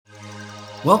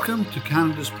Welcome to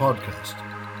Canada's podcast.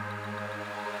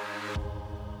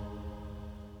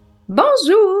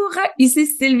 Bonjour, ici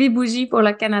Sylvie Bougie pour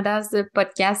le Canada's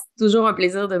podcast. Toujours un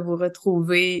plaisir de vous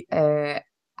retrouver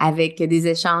avec des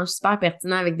échanges super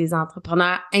pertinents avec des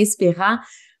entrepreneurs inspirants.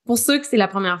 Pour ceux que c'est la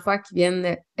première fois qu'ils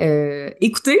viennent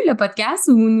écouter le podcast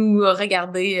ou nous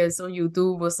regarder sur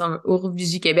YouTube ou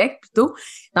Vigie Québec plutôt.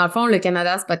 Dans le fond, le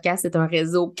Canada's podcast est un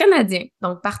réseau canadien.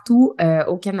 Donc, partout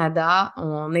au Canada,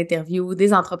 on interviewe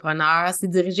des entrepreneurs.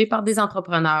 C'est dirigé par des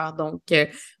entrepreneurs. Donc,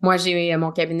 moi, j'ai mon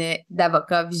cabinet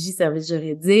d'avocat Vigie Services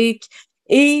juridiques.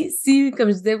 Et si, comme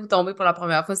je disais, vous tombez pour la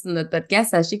première fois sur notre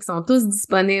podcast, sachez qu'ils sont tous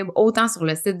disponibles autant sur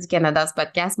le site du Canada's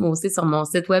Podcast, mais aussi sur mon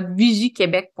site web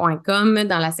vigiequebec.com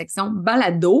dans la section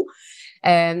balado.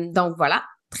 Donc voilà,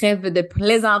 trêve de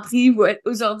plaisanterie.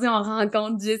 Aujourd'hui, on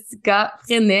rencontre Jessica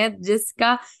Frenette.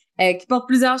 Jessica qui porte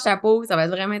plusieurs chapeaux. Ça va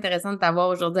être vraiment intéressant de t'avoir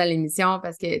aujourd'hui à l'émission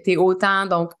parce que tu es autant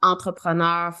donc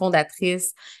entrepreneur,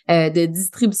 fondatrice de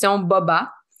distribution Boba,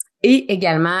 et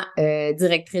également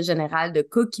directrice générale de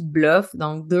Cookie Bluff,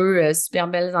 donc deux super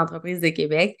belles entreprises de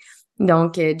Québec.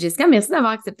 Donc, Jessica, merci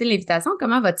d'avoir accepté l'invitation.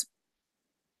 Comment vas-tu?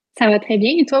 Ça va très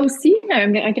bien. Et toi aussi,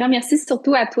 un grand merci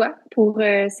surtout à toi pour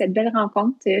cette belle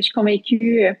rencontre. Je suis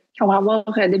convaincue qu'on va avoir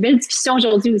de belles discussions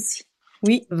aujourd'hui aussi.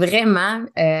 Oui, vraiment.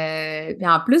 Puis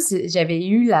en plus, j'avais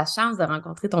eu la chance de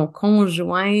rencontrer ton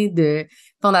conjoint de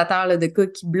fondateur là, de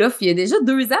Cookie Bluff il y a déjà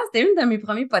 2 ans. C'était une de mes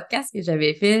premiers podcasts que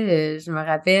j'avais fait, je me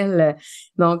rappelle.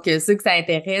 Donc, ceux que ça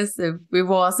intéresse, vous pouvez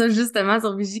voir ça justement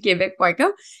sur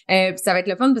vigiequebec.com. Puis ça va être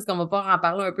le fun parce qu'on va pouvoir en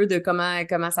parler un peu de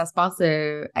comment ça se passe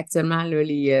actuellement, là,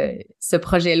 ce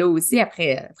projet-là aussi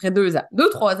après 2 ans.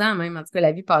 2-3 ans même, en tout cas,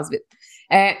 la vie passe vite.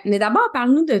 Mais d'abord,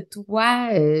 parle-nous de toi,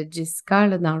 Jessica,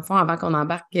 là, dans le fond, avant qu'on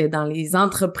embarque dans les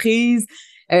entreprises.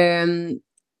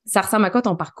 Ça ressemble à quoi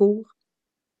ton parcours?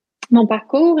 Mon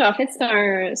parcours, en fait,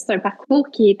 c'est un parcours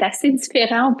qui est assez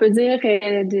différent, on peut dire,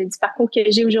 du parcours que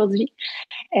j'ai aujourd'hui.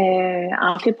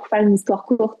 En fait, pour faire une histoire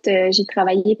courte, j'ai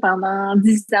travaillé pendant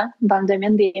 10 ans dans le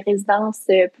domaine des résidences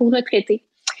pour retraités.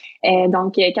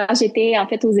 Donc, quand j'étais en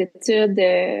fait aux études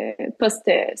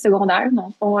post-secondaires,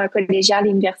 donc collégial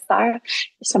et universitaire,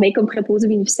 je travaillais comme préposée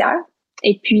bénéficiaire.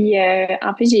 Et puis,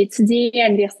 en fait, j'ai étudié à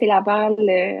l'Université Laval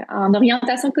en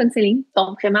orientation counseling,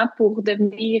 donc vraiment pour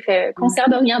devenir conseillère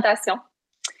d'orientation.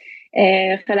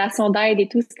 Relations d'aide et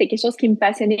tout, c'était quelque chose qui me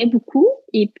passionnait beaucoup.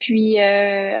 Et puis,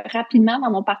 rapidement, dans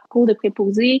mon parcours de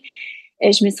préposée,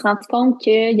 je me suis rendu compte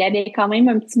qu'il y avait quand même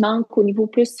un petit manque au niveau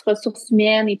plus ressources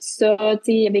humaines et tout ça. Tu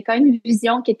sais, il y avait quand même une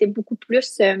vision qui était beaucoup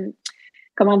plus,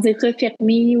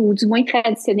 refermée ou du moins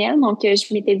traditionnelle. Donc,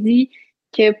 je m'étais dit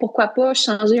que pourquoi pas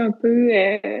changer un peu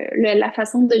la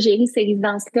façon de gérer ces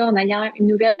résidences-là en ayant une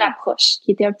nouvelle approche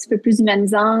qui était un petit peu plus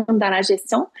humanisante dans la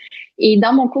gestion. Et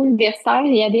dans mon cours universitaire,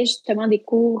 il y avait justement des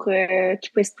cours qui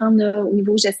pouvaient se prendre au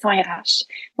niveau gestion RH.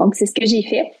 Donc, c'est ce que j'ai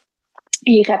fait.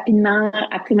 Et rapidement,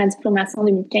 après ma diplomation en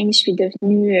 2015, je suis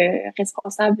devenue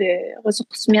responsable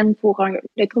ressources humaines pour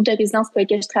le groupe de résidence pour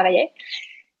lequel je travaillais.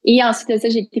 Et ensuite de ça,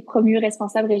 j'ai été promue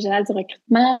responsable régionale du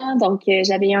recrutement. Donc,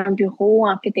 j'avais un bureau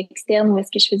en fait externe où est-ce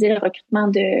que je faisais le recrutement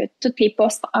de tous les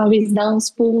postes en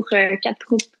résidence pour 4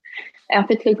 groupes. En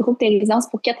fait, le groupe des résidences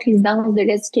pour 4 résidences de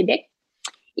l'Est du Québec.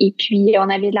 Et puis, on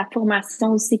avait de la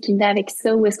formation aussi qui venait avec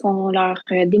ça, où est-ce qu'on leur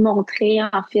démontrait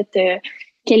en fait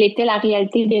quelle était la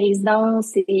réalité des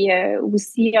résidences et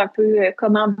aussi un peu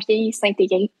comment bien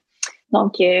s'intégrer.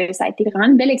 Donc, ça a été vraiment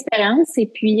une belle expérience. Et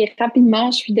puis, rapidement,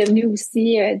 je suis devenue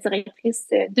aussi directrice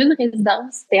d'une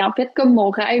résidence. C'était en fait comme mon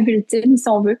rêve ultime, si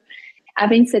on veut, à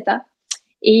 27 ans.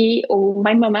 Et au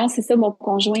même moment, c'est ça, mon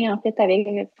conjoint, en fait,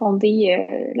 avait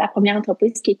fondé la première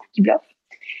entreprise qui est Cookie Bluff.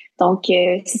 Donc,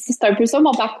 c'est un peu ça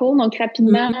mon parcours. Donc,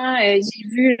 rapidement, j'ai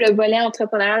vu le volet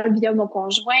entrepreneurial via mon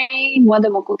conjoint. Moi, de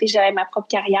mon côté, j'avais ma propre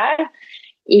carrière.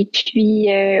 Et puis,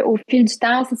 au fil du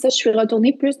temps, c'est ça, je suis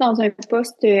retournée plus dans un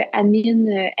poste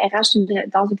admin RH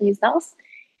dans une résidence.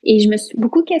 Et je me suis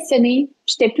beaucoup questionnée.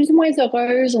 J'étais plus ou moins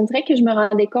heureuse. On dirait que je me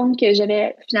rendais compte que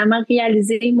j'avais finalement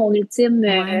réalisé mon ultime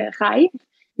rêve.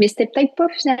 Mais c'était peut-être pas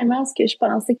finalement ce que je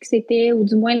pensais que c'était, ou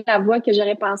du moins la voie que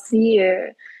j'aurais pensé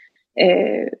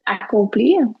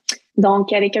accomplir.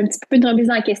 Donc, avec un petit peu de remise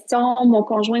en question, mon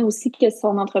conjoint aussi, que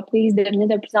son entreprise devenait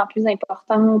de plus en plus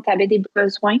importante, avait des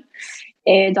besoins.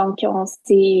 Donc, on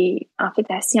s'est en fait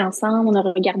assis ensemble, on a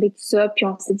regardé tout ça, puis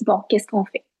on s'est dit, bon, qu'est-ce qu'on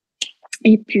fait?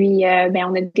 Et puis,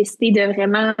 on a décidé de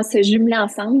vraiment se jumeler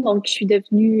ensemble. Donc, je suis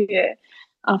devenue,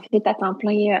 en fait, à temps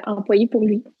plein employée pour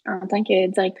lui en tant que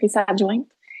directrice adjointe.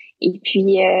 Et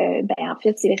puis, en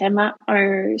fait, c'est vraiment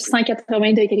un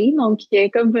 180 degrés. Donc,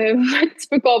 comme tu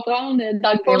peux comprendre,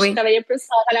 dans le fond, je travaillais plus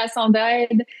en relation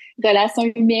d'aide, relations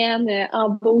humaines,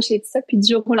 embauche et tout ça. Puis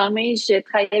du jour au lendemain, je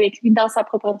travaillais avec lui dans sa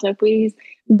propre entreprise.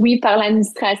 Oui, par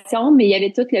l'administration, mais il y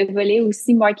avait tout le volet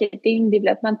aussi marketing,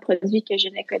 développement de produits que je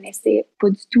ne connaissais pas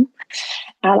du tout.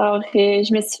 Alors,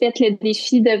 je me suis fait le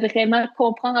défi de vraiment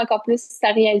comprendre encore plus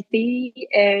sa réalité.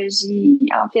 J'ai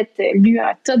en fait lu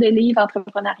un tas de livres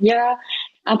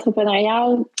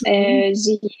entrepreneurial.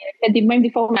 J'ai fait même des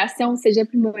formations au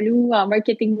Cégep Limoilou en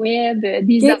marketing web,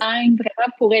 design,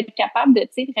 vraiment pour être capable de,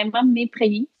 tu sais, vraiment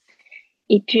m'imprégner.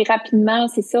 Et puis rapidement,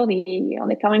 c'est ça, on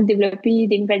a quand même développé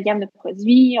des nouvelles gammes de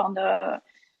produits.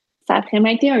 Ça a vraiment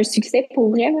été un succès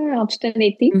pour vrai, là, en toute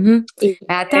honnêteté. Mm-hmm. Et,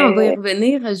 Attends, on va y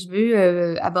revenir. Je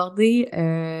veux aborder,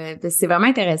 parce que c'est vraiment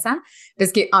intéressant,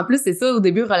 parce que en plus, c'est ça, au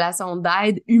début, relation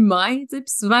d'aide humain, tu sais,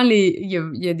 puis souvent, il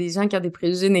y a des gens qui ont des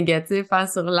préjugés négatifs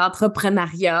sur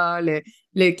l'entrepreneuriat,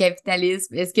 le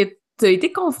capitalisme. Est-ce que tu as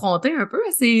été confronté un peu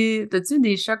à t'as-tu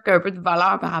des chocs un peu de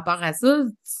valeur par rapport à ça?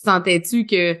 Sentais-tu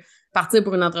que partir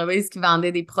pour une entreprise qui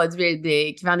vendait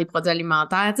qui vend des produits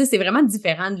alimentaires, tu sais, c'est vraiment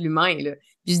différent de l'humain, là.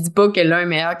 Puis je dis pas que l'un est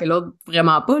meilleur que l'autre,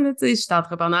 vraiment pas, là, tu sais, je suis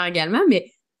entrepreneur également, mais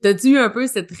t'as-tu eu un peu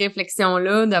cette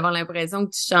réflexion-là d'avoir l'impression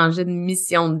que tu changeais de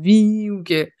mission de vie ou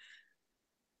que...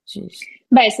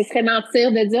 Ben, ce serait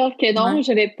mentir de dire que non, Ouais.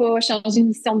 je vais pas changer de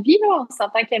mission de vie, là. On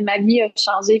s'entend que ma vie a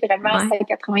changé vraiment à Ouais.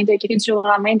 180 degrés du jour au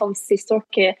lendemain. Donc, c'est sûr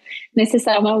que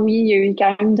nécessairement, oui, il y a eu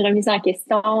quand même une remise en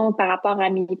question par rapport à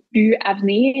mes buts à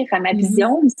venir, à ma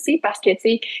vision aussi, parce que, tu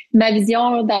sais, ma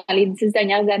vision dans les 10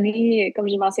 dernières années, comme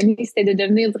j'ai mentionné, c'était de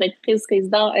devenir directrice d'une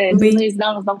Oui.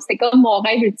 résidence. Donc, c'était comme mon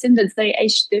rêve ultime de dire, hey,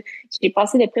 j'ai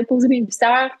passé de préposés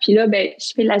bénéficiaires, puis là, ben,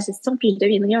 je fais la gestion, puis je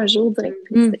deviendrai un jour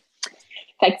directrice.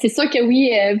 Fait que c'est sûr que oui,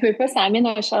 peu pas, ça amène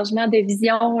un changement de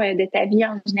vision de ta vie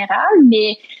en général,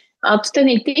 mais en toute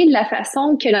honnêteté, la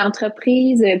façon que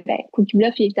l'entreprise, Cookie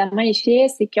Bluff évidemment est fait,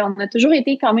 c'est qu'on a toujours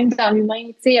été quand même dans l'humain,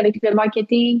 tu sais, avec le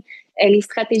marketing, les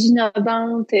stratégies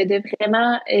innovantes, de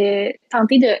vraiment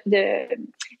tenter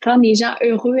de rendre les gens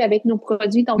heureux avec nos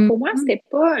produits. Donc pour moi, c'était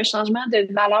pas un changement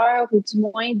de valeur ou du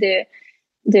moins de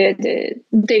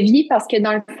vie parce que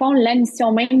dans le fond, la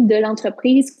mission même de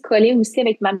l'entreprise collait aussi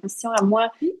avec ma mission à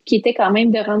moi, qui était quand même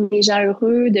de rendre les gens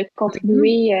heureux, de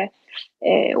contribuer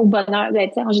au bonheur,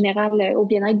 en général, au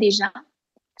bien-être des gens.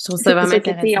 Je trouve ça C'est vraiment sûr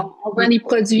que, intéressant. on vend des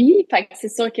produits, fait que c'est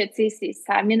sûr que,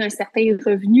 ça amène un certain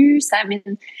revenu,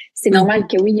 c'est normal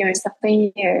que oui, il y a un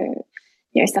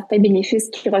certain bénéfice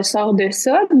qui ressort de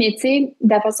ça, mais tu sais, de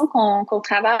la façon qu'on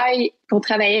travaillait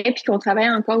puis qu'on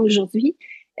travaille encore aujourd'hui,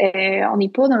 on n'est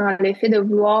pas dans le fait de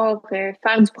vouloir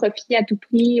faire du profit à tout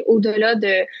prix au-delà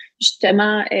de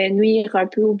justement nuire un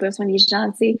peu aux besoins des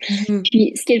gens, tu sais.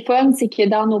 Puis ce qui est le fun, c'est que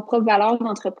dans nos propres valeurs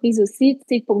d'entreprise aussi,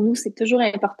 tu sais, pour nous, c'est toujours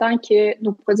important que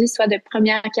nos produits soient de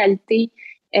première qualité,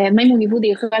 même au niveau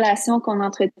des relations qu'on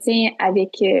entretient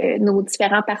avec nos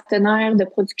différents partenaires de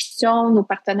production, nos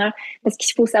partenaires, parce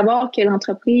qu'il faut savoir que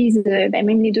l'entreprise,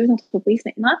 même les deux entreprises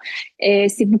maintenant,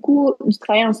 c'est beaucoup du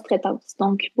travail en sous-traitance.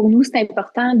 Donc, pour nous, c'est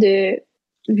important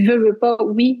veux pas,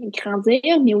 oui, grandir,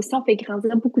 mais aussi on fait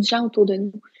grandir beaucoup de gens autour de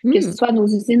nous. Que ce soit nos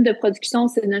usines de production,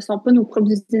 ce ne sont pas nos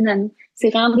propres usines à nous. C'est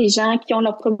vraiment des gens qui ont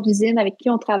leur propre usine, avec qui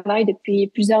on travaille depuis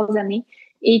plusieurs années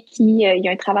et il y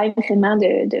a un travail vraiment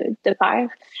de pair.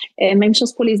 Même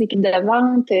chose pour les équipes de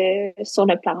vente sur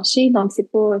le plancher. Donc,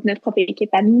 c'est pas notre propre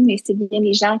équipe à nous, mais c'est bien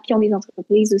les gens qui ont des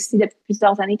entreprises aussi depuis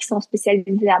plusieurs années qui sont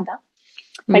spécialisés là-dedans.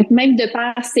 Fait que même de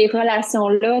par ces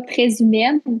relations-là très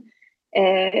humaines,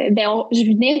 je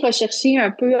venais rechercher un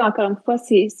peu, encore une fois,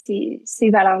 ces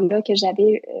valeurs-là que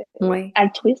j'avais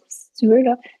altruistes, si tu veux,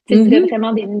 là. De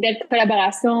vraiment une belle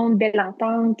collaboration, une belle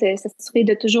entente, s'assurer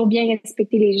de toujours bien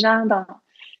respecter les gens dans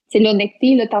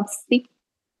l'honnêteté, l'authenticité.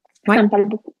 Ça me parle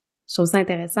beaucoup. Je trouve ça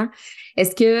intéressant.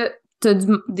 Est-ce que tu as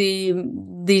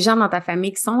des gens dans ta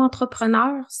famille qui sont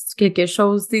entrepreneurs? C'est quelque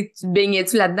chose, tu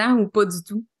baignais-tu là-dedans ou pas du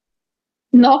tout?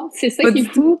 Non, c'est ça Pas qui du est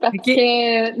fou tout. parce Okay.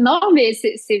 que non, mais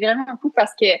c'est vraiment fou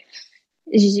parce que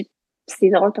c'est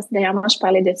drôle parce que dernièrement je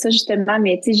parlais de ça justement,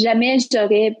 mais tu sais, jamais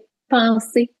j'aurais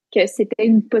pensé que c'était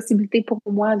une possibilité pour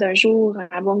moi d'un jour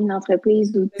avoir une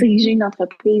entreprise ou diriger une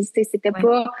entreprise. Tu sais,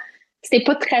 c'était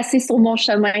pas tracé sur mon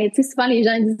chemin. Tu sais, souvent les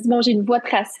gens disent bon, j'ai une voie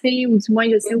tracée ou du moins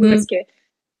je sais où est-ce que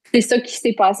c'est ça qui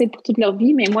s'est passé pour toute leur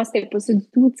vie, mais moi, c'était pas ça du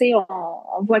tout. Tu sais,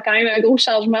 on voit quand même un gros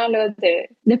changement là,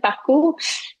 de parcours.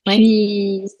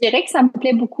 Puis, je dirais que ça me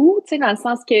plaît beaucoup, tu sais, dans le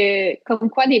sens que, comme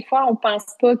quoi, des fois, on pense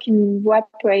pas qu'une voie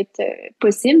peut être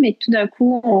possible, mais tout d'un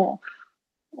coup,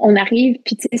 on arrive,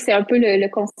 puis tu sais, c'est un peu le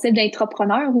concept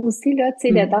d'entrepreneur aussi, là, tu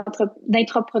sais,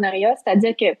 d'entrepreneuriat,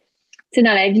 c'est-à-dire que, tu sais,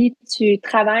 dans la vie, tu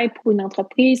travailles pour une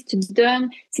entreprise, tu te donnes,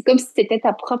 c'est comme si c'était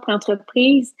ta propre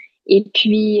entreprise. Et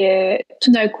puis,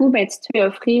 tout d'un coup, ben, tu te fais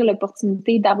offrir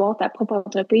l'opportunité d'avoir ta propre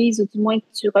entreprise, ou du moins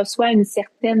tu reçois une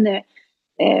certaine,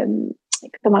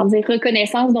 comment dire,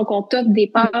 reconnaissance. Donc, on t'offre des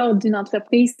parts d'une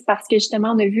entreprise parce que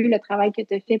justement, on a vu le travail que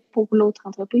tu as fait pour l'autre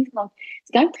entreprise. Donc,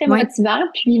 c'est quand même très motivant.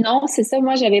 Puis non, c'est ça,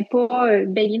 moi, j'avais pas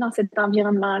baigné dans cet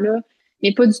environnement-là,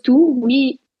 mais pas du tout.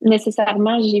 Oui,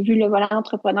 nécessairement, j'ai vu le volet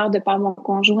entrepreneur de par mon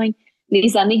conjoint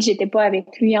les années que j'étais pas avec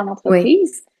lui en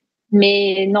entreprise.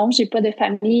 Mais non, j'ai pas de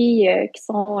famille qui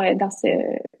sont dans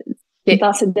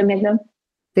ce domaine-là.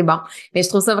 C'est bon. Mais je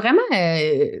trouve ça vraiment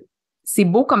c'est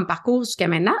beau comme parcours jusqu'à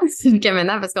maintenant. Jusqu'à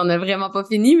maintenant, parce qu'on n'a vraiment pas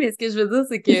fini, mais ce que je veux dire,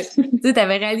 c'est que tu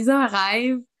avais réalisé un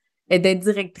rêve d'être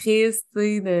directrice, tu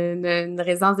sais, d'une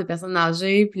résidence de personnes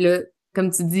âgées. Puis là, comme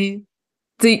tu dis,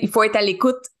 tu sais, il faut être à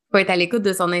l'écoute. Il faut être à l'écoute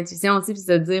de son intuition aussi, puis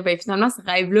se dire, ben finalement, ce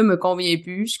rêve-là me convient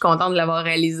plus. Je suis contente de l'avoir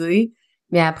réalisé.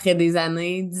 Mais après des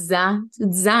années, 10 ans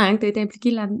hein, que tu as été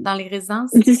impliquée dans les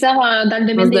résidences? 10 ans dans le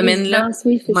domaine des domaine-là. résidences,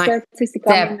 oui, c'est ça. Tu sais, c'est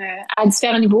quand même à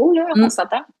différents niveaux, là, on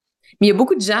s'entend. Mais il y a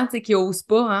beaucoup de gens, tu sais, qui osent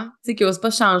pas, hein, tu sais, qui osent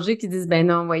pas changer, qui disent, ben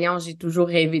non, voyons, j'ai toujours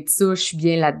rêvé de ça, je suis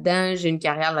bien là-dedans, j'ai une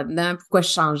carrière là-dedans, pourquoi je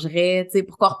changerais, tu sais,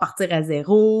 pourquoi repartir à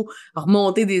zéro,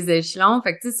 remonter des échelons.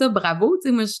 Fait que, tu sais, ça, bravo, tu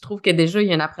sais, moi, je trouve que déjà, il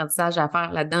y a un apprentissage à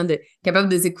faire là-dedans de capable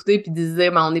de s'écouter puis de se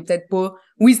dire, ben, on n'est peut-être pas,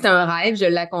 oui, c'est un rêve, je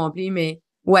l'ai accompli, mais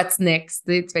what's next,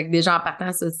 tu sais. Fait que déjà, en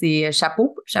partant, ça, c'est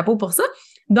chapeau pour ça.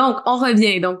 Donc, on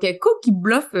revient. Donc, Cookie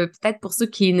Bluff, peut-être pour ceux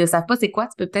qui ne savent pas c'est quoi,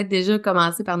 tu peux peut-être déjà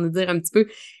commencer par nous dire un petit peu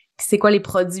c'est quoi les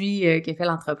produits que fait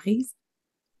l'entreprise?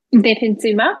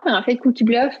 Définitivement. En fait, Cookie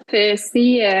Bluff,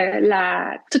 c'est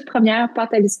la toute première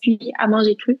pâte à biscuits à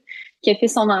manger cru qui a fait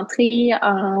son entrée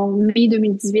en mai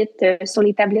 2018 sur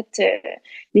les tablettes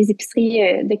des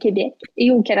épiceries de Québec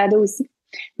et au Canada aussi.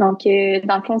 Donc,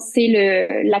 dans le fond,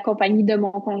 c'est la compagnie de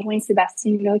mon conjoint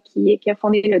Sébastien là, qui a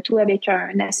fondé le tout avec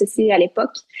un associé à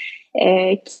l'époque,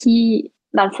 qui,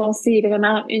 dans le fond, c'est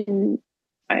vraiment une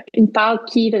pâte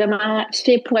qui est vraiment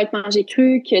faite pour être mangée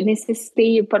crue, qui a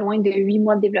nécessité pas loin de 8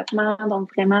 mois de développement, donc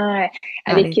vraiment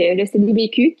avec le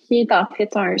CDBQ, qui est en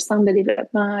fait un centre de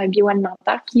développement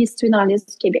bioalimentaire qui est situé dans l'Est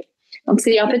du Québec. Donc,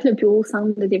 c'est en fait le plus haut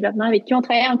centre de développement avec qui on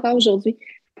travaille encore aujourd'hui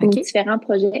pour différents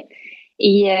projets.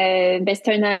 Et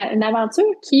c'était une aventure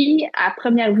qui, à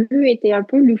première vue, était un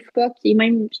peu loufoque et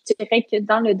même, je dirais que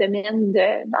dans le domaine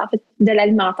de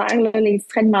l'alimentaire,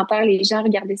 l'industrie alimentaire, les gens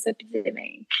regardaient ça et disaient, ben,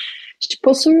 je suis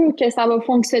pas sûre que ça va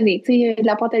fonctionner. Tu sais, de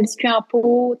la pâte à biscuits en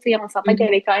pot, tu sais, on s'entend qu'il y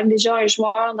avait quand même déjà un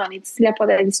joueur dans l'industrie de la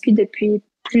pâte à biscuits depuis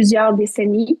plusieurs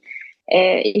décennies.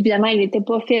 Évidemment, il n'était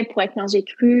pas fait pour être mangé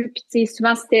cru. Puis, tu sais,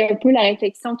 souvent, c'était un peu la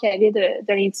réflexion qu'il y avait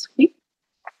de l'industrie.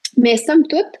 Mais somme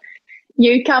toute, il y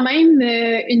a eu quand même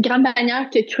une grande bannière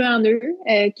qui a cru en eux,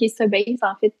 qui est Subase,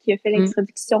 en fait, qui a fait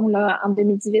l'introduction là en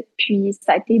 2018. Puis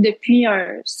ça a été depuis un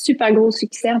super gros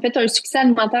succès. En fait, un succès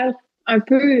alimentaire un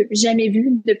peu jamais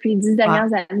vu depuis les 10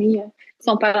 dernières années, si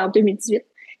on parle en 2018.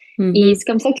 Et c'est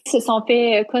comme ça qu'ils se sont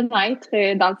fait connaître,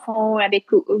 dans le fond, avec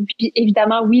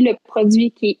évidemment, oui, le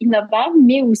produit qui est innovant,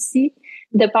 mais aussi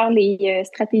de par les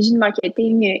stratégies de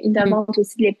marketing innovantes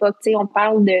aussi de l'époque. Tu sais, on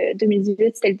parle de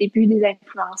 2018, c'était le début des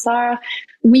influenceurs.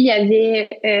 Oui, il y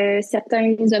avait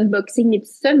certains unboxings et tout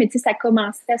ça, mais tu sais, ça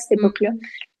commençait à cette époque-là.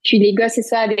 Puis les gars, c'est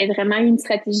ça, avaient vraiment une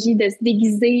stratégie de se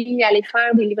déguiser, aller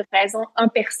faire des livraisons en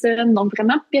personne, donc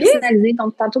vraiment personnalisé.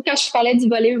 Donc, tantôt, quand je parlais du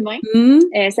volet humain,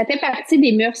 ça fait partie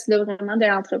des mœurs là, vraiment de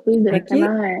l'entreprise, de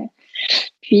vraiment...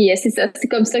 Puis c'est ça, c'est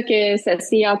comme ça que ça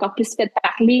s'est encore plus fait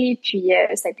parler. Puis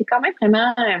ça a été quand même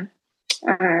vraiment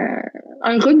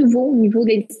un renouveau au niveau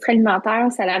des l'industrie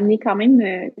alimentaire. Ça a amené quand même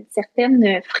une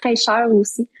certaine fraîcheur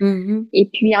aussi. Et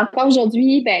puis encore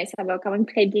aujourd'hui, ben ça va quand même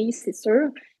très bien, c'est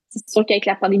sûr. C'est sûr qu'avec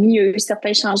la pandémie, il y a eu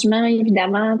certains changements,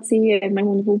 évidemment, tu sais, même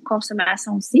au niveau de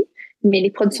consommation aussi. Mais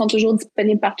les produits sont toujours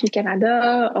disponibles partout au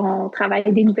Canada. On travaille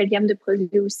des nouvelles gammes de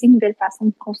produits aussi, nouvelles façons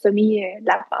de consommer de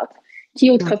la pâte, qui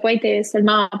autrefois était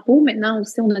seulement en pot. Maintenant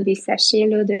aussi, on a des sachets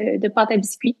là, de pâte à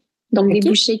biscuits. Donc, des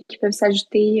bouchées qui peuvent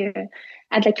s'ajouter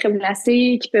à de la crème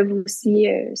glacée, qui peuvent aussi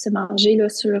se manger là,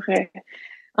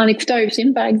 en écoutant un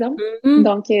film, par exemple.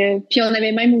 Donc, puis on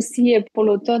avait même aussi, pour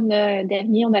l'automne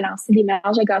dernier, on a lancé des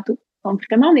mélanges à gâteaux. Donc,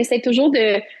 vraiment, on essaie toujours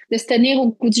de se tenir au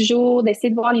goût du jour, d'essayer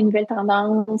de voir les nouvelles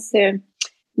tendances,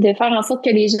 de faire en sorte que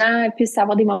les gens puissent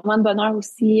avoir des moments de bonheur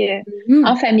aussi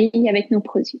en famille avec nos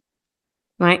produits.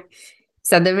 Ouais.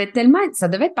 Ça devait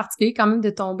être particulier quand même de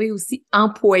tomber aussi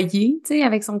employé, tu sais,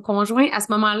 avec son conjoint. À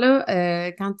ce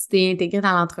moment-là, quand tu t'es intégrée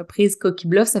dans l'entreprise Cookie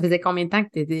Bluff, ça faisait combien de temps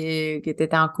que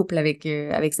t'étais en couple avec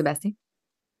Sébastien?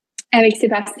 Avec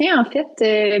Sébastien, en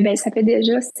fait, ben ça fait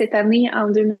déjà cette année, en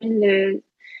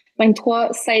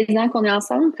 2023, 16 ans qu'on est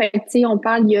ensemble. Fait que, tu sais, on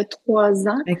parle il y a 3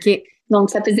 ans. OK. Donc,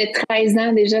 ça faisait 13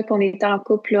 ans déjà qu'on était en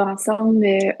couple là, ensemble,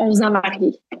 11 ans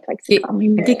mariés. Fait que c'est quand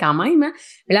même... OK, quand même, hein?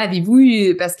 Mais là, avez-vous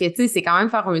eu... Parce que, tu sais, c'est quand même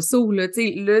faire un saut, là. Tu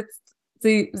sais, là,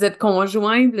 vous êtes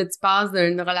conjoints, puis là, tu passes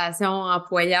d'une relation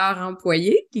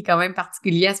employeur-employé, qui est quand même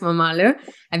particulier à ce moment-là.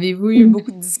 Avez-vous eu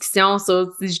beaucoup de discussions sur,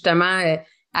 tu sais, justement,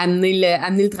 amener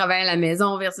le travail à la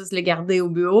maison versus le garder au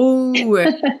bureau, ou,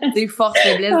 tu sais,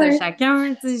 force-faiblesse de Ouais.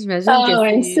 chacun, tu sais, j'imagine que Ah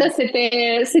ouais, c'est... ça,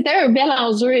 c'était un bel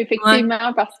enjeu, Ouais.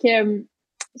 effectivement, parce que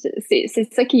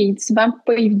c'est ça qui est souvent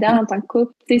pas évident en tant que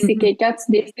couple. Tu sais, c'est que quand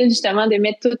tu décides justement de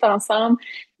mettre tout ensemble,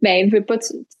 ben, veux pas,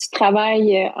 tu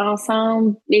travailles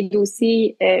ensemble, les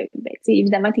dossiers, ben, tu sais,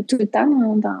 évidemment, tu es tout le temps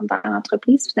dans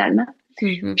l'entreprise, finalement.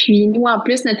 Mm-hmm. Puis nous, en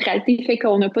plus, notre réalité fait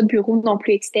qu'on n'a pas de bureau non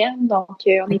plus externe, donc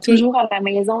on est OK. toujours à la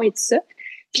maison et tout ça.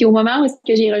 Puis au moment où est-ce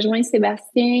que j'ai rejoint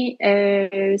Sébastien,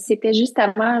 c'était juste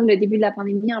avant le début de la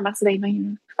pandémie en mars 2020. Là.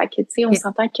 Fait que, tu sais, on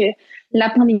s'entend que la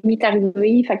pandémie est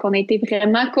arrivée, fait qu'on a été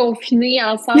vraiment confinés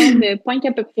ensemble, point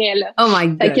qu'à peu près, là. Oh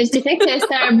my Fait que God. je dirais que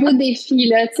c'était un beau défi,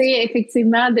 là, tu sais,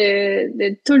 effectivement, de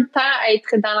tout le temps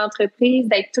être dans l'entreprise,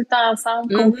 d'être tout le temps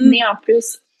ensemble, confinés en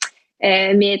plus.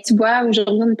 Mais tu vois,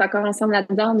 aujourd'hui, on est encore ensemble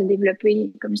là-dedans. On a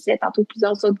développé, comme je disais tantôt,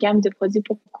 plusieurs autres gammes de produits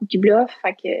pour Cookie Bluff.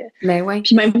 Fait que, Ben ouais.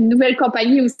 puis même une nouvelle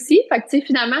compagnie aussi. Fait que, tu sais,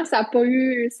 finalement, ça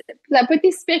n'a pas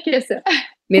été si pire que ça.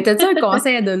 Mais t'as-tu un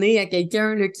conseil à donner à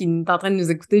quelqu'un là, qui est en train de nous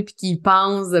écouter puis qui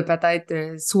pense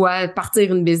peut-être soit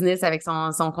partir une business avec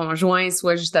son conjoint,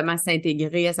 soit justement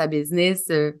s'intégrer à sa business?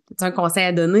 T'as-tu un conseil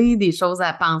à donner, des choses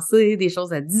à penser, des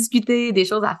choses à discuter, des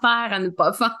choses à faire, à ne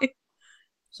pas faire?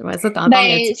 J'aimerais ça t'entendre Ben,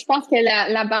 là-dessus. je pense que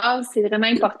la base, c'est vraiment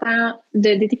important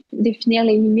de définir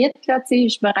les limites, là. Tu sais,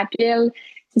 je me rappelle,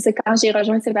 c'est ça, quand j'ai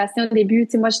rejoint Sébastien au début,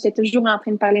 tu sais, moi, j'étais toujours en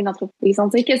train de parler d'entreprise. On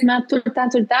disait quasiment tout le temps.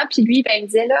 Puis lui, ben, il me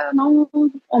disait, là, non,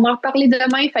 on va en reparler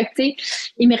demain. Fait que, tu sais,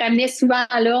 il me ramenait souvent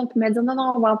à l'ordre pour me dire,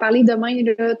 non, on va en parler demain,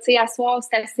 là, tu sais, à soir,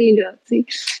 c'est assez, là, tu sais.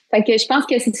 Fait que je pense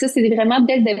que c'est ça, c'est vraiment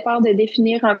dès le départ de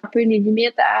définir un peu les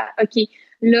limites à, OK,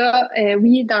 là,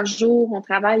 oui, dans le jour, on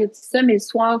travaille et tout ça, mais le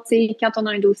soir, tu sais, quand on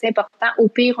a un dossier important, au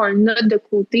pire, on le note de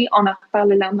côté, on en reparle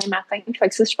le lendemain matin. Fait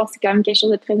que ça, je pense que c'est quand même quelque chose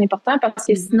de très important parce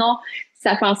que sinon,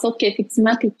 ça fait en sorte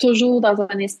qu'effectivement, tu es toujours dans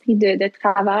un esprit de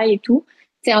travail et tout.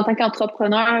 Tu sais, en tant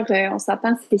qu'entrepreneur, on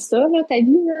s'attend, c'est ça, là, ta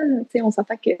vie, là. Tu sais, on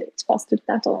s'attend que tu passes tout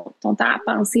le temps ton temps à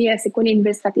penser à c'est quoi les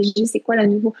nouvelles stratégies, c'est quoi le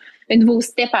nouveau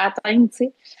step à atteindre, tu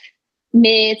sais.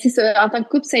 Mais tu sais, en tant que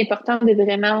couple, c'est important de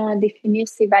vraiment définir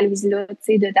ces valises-là, tu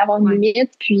sais, d'avoir une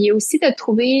limite, puis aussi de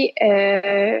trouver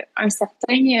un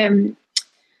certain,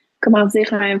 comment dire,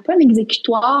 pas un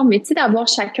exécutoire, mais tu sais, d'avoir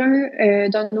chacun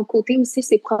de nos côtés aussi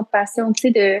ses propres passions,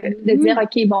 tu sais, de dire,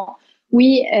 OK, bon,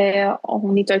 oui,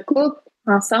 on est un couple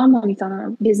ensemble, on est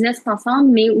en business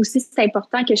ensemble, mais aussi c'est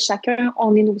important que chacun,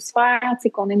 on ait nos sphères, tu sais,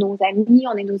 qu'on ait nos amis,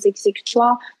 on ait nos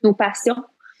exécutoires, nos passions.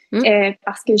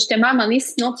 Parce que justement, à un moment donné,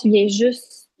 sinon, tu viens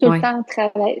juste tout le temps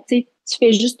travailler. Tu sais, tu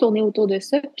fais juste tourner autour de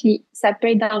ça. Puis ça peut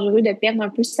être dangereux de perdre un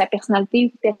peu sa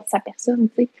personnalité ou perdre sa personne,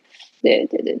 tu sais,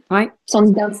 son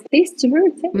identité, si tu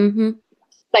veux, tu sais.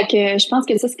 Fait que je pense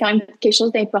que ça, c'est quand même quelque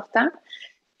chose d'important.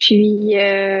 Puis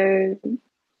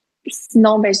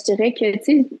sinon, ben, je dirais que, tu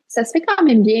sais, ça se fait quand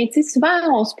même bien. Tu sais, souvent,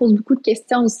 on se pose beaucoup de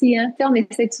questions aussi, hein. Tu sais, on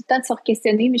essaie tout le temps de se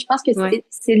re-questionner, mais je pense que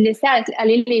c'est de laisser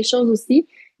aller les choses aussi.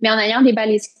 Mais en ayant des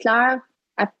balises claires,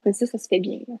 après ça se fait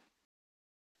bien, là.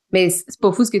 Mais c'est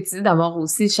pas fou ce que tu dis d'avoir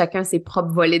aussi chacun ses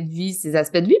propres volets de vie, ses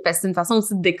aspects de vie, parce que c'est une façon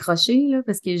aussi de décrocher, là,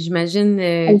 parce que j'imagine,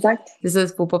 Exact. c'est ça,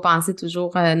 faut pas penser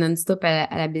toujours non-stop à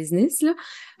la business, là.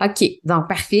 OK, donc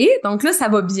parfait. Donc là, ça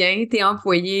va bien, t'es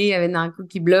employé dans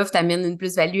Cookie Bluff, t'amènes une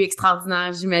plus-value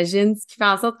extraordinaire, j'imagine, ce qui fait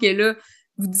en sorte que là,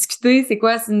 vous discutez, c'est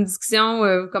quoi? C'est une discussion,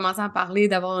 vous commencez à parler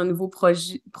d'avoir un nouveau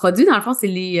produit. Dans le fond, c'est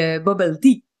les bubble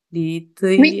tea, les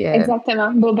thés. Oui,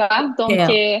 exactement. Boba. Donc,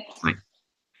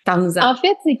 parle-nous-en. en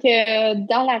fait, c'est que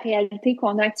dans la réalité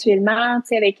qu'on a actuellement, tu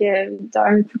sais, avec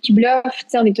un Cookie Bluff, tu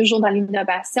sais, on est toujours dans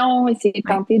l'innovation, essayer de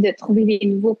tenter de trouver des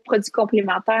nouveaux produits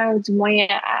complémentaires, ou du moins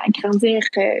à agrandir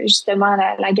justement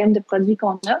la gamme de produits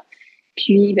qu'on a.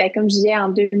 Puis, ben, comme je disais, en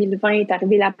 2020 est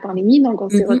arrivée la pandémie, donc on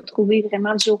s'est retrouvés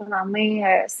vraiment du jour au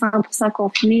lendemain 100%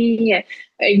 confinés.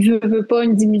 Il veut pas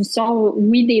une diminution,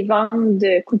 oui, des ventes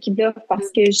de Cookie Bluff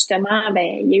parce que justement,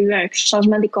 ben, il y a eu un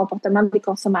changement des comportements des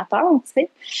consommateurs, tu sais.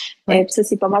 Puis ça,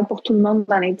 c'est pas mal pour tout le monde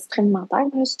dans l'industrie alimentaire,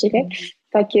 là, je dirais.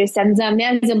 Fait que ça nous a amené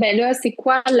à dire, ben là, c'est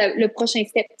quoi le prochain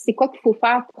step? C'est quoi qu'il faut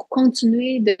faire pour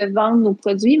continuer de vendre nos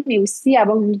produits, mais aussi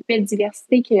avoir une nouvelle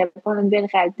diversité qui répond à une nouvelle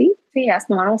réalité? Tu sais, à ce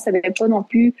moment-là, on savait pas non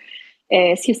plus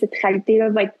si cette réalité-là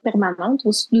va être permanente.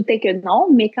 On se doutait que non,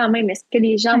 mais quand même, est-ce que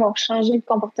les gens vont changer de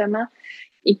comportement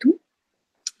et tout?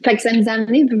 Fait que ça nous a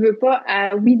amené, veux pas,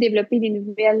 à, oui, développer des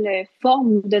nouvelles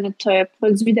formes de notre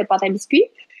produit de pâte à biscuits,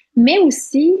 mais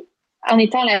aussi, en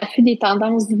étant à l'affût des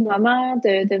tendances du moment,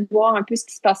 de voir un peu ce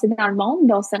qui se passait dans le monde,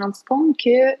 ben, on s'est rendu compte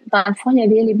que, dans le fond, il y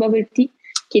avait les bubble tea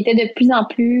qui étaient de plus en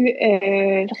plus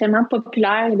vraiment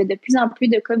populaires. Il y avait de plus en plus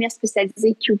de commerces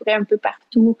spécialisés qui ouvraient un peu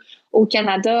partout au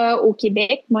Canada, au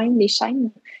Québec, même, les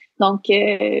chaînes. Donc,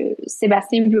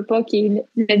 Sébastien Veut-pas, qui est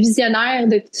le visionnaire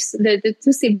de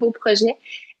tous ces beaux projets,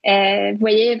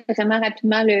 voyait vraiment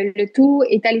rapidement le tout,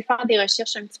 est allé faire des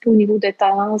recherches un petit peu au niveau de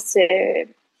tendance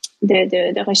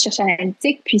de recherche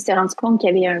analytique, puis s'est rendu compte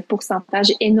qu'il y avait un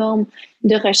pourcentage énorme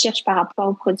de recherche par rapport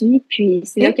aux produits. Puis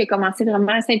c'est là qu'il a commencé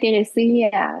vraiment à s'intéresser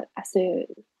à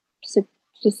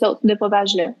ce sorte de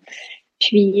breuvage-là.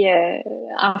 Puis,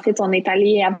 en fait, on est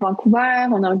allé à Vancouver,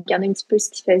 on a regardé un petit peu ce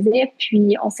qu'ils faisaient,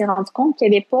 puis on s'est rendu compte qu'il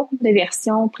n'y avait pas de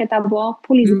version Prêt-à-Boire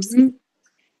pour les épiceries.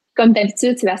 Comme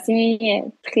d'habitude, Sébastien,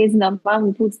 très innovant au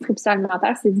niveau distribution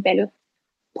alimentaire, s'est dit, ben là,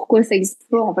 pourquoi ça n'existe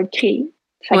pas? On va le créer.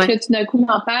 Fait que là, tout d'un coup,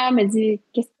 mon père me dit,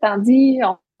 qu'est-ce que t'en dis?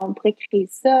 On pourrait créer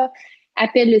ça.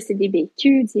 Appelle le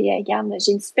CDBQ, dit, regarde,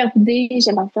 j'ai une super idée,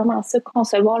 j'aimerais vraiment ça,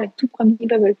 concevoir le tout premier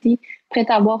bubble tea prêt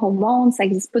à boire au monde, ça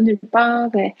n'existe pas nulle part.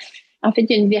 En fait,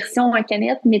 il y a une version en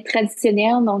canette, mais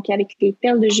traditionnelle, donc avec les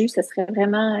perles de jus, ça serait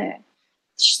vraiment,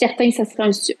 je suis certain que ça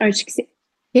serait un succès.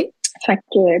 Okay. Fait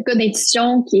que, cas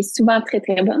d'intuition qui est souvent très,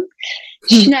 très bonne.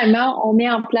 Finalement, on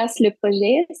met en place le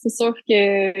projet. C'est sûr que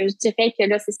je dirais que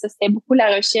là, c'est ça, c'était beaucoup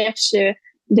la recherche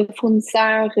de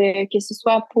fournisseurs, que ce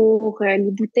soit pour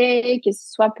les bouteilles, que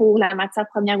ce soit pour la matière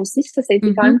première aussi. Ça a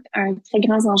été quand même un très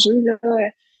grand enjeu là,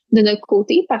 de notre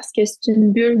côté parce que c'est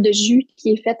une bulle de jus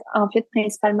qui est faite en fait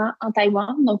principalement en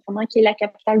Taïwan, donc vraiment qui est la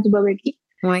capitale du bubble tea.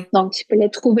 Ouais. Donc, il fallait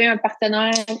trouver un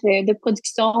partenaire de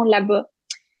production là-bas.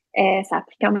 Ça a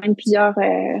pris quand même plusieurs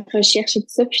recherches et tout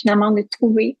ça. Puis finalement, on a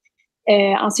trouvé.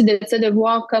 Ensuite de ça, de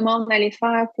voir comment on allait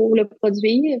faire pour le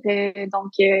produire.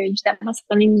 Donc, évidemment, ça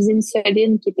prenait une usine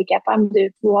solide qui était capable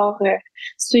de pouvoir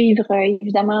suivre,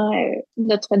 évidemment,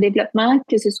 notre développement,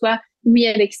 que ce soit, oui,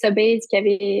 avec Sobase qui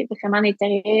avait vraiment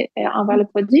l'intérêt envers le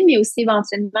produit, mais aussi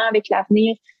éventuellement avec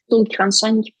l'avenir d'autres grandes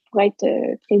chaînes qui pourraient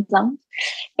être présentes.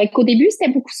 Fait qu'au début,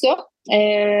 c'était beaucoup ça.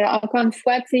 Encore une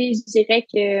fois, tu sais, je dirais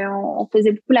qu'on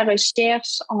faisait beaucoup la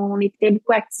recherche, on était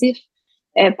beaucoup actifs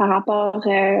par rapport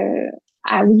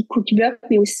à oui, Cookie Block,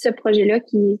 mais aussi ce projet-là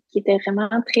qui était vraiment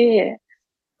très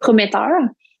prometteur.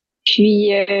 Puis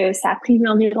ça a pris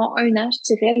environ 1 an,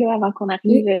 je dirais, là, avant qu'on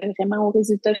arrive vraiment au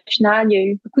résultat final. Il y a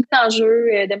eu beaucoup d'enjeux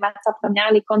de matières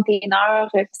premières, les containers,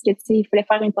 parce que tu sais, il fallait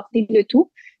faire importer le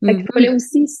tout. Fait qu'il fallait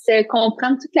aussi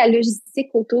comprendre toute la logistique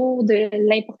autour de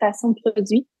l'importation de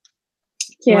produits.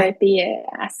 Qui a été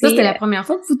assez... Ça, c'était la première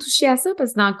fois que vous touchiez à ça,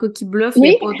 parce que dans Cookie Bluff, oui, il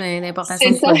n'y a pas d'importation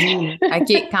de produits.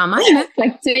 OK, quand même, hein? Fait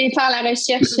que tu sais, faire la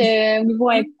recherche au niveau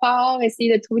import,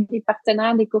 essayer de trouver des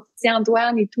partenaires, des courtiers en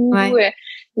douane et tout,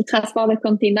 le transport de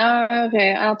containers,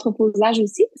 entreposage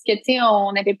aussi, parce que, tu sais,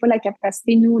 on n'avait pas la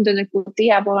capacité, nous, de notre côté,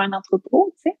 à avoir un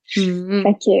entrepôt, tu sais.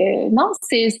 Fait que, non,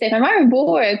 c'était vraiment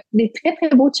des très,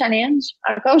 très beaux challenges,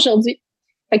 encore aujourd'hui.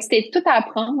 Fait que c'était tout à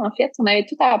apprendre, en fait. On avait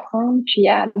tout à apprendre, puis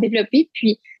à développer.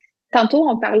 Puis, tantôt,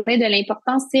 on parlait de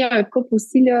l'importance, tu sais, un couple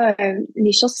aussi, là,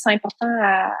 les choses qui sont importantes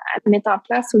à mettre en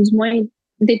place, ou du moins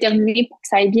déterminer pour que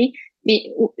ça aille bien.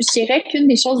 Mais je dirais qu'une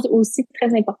des choses aussi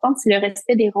très importantes, c'est le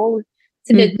respect des rôles.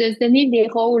 C'est de se donner des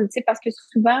rôles, tu sais, parce que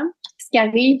souvent, ce qui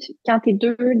arrive quand tu es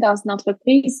deux dans une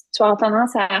entreprise, tu as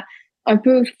tendance à un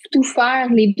peu tout faire,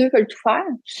 les deux veulent tout faire.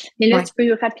 Mais là, tu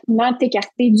peux rapidement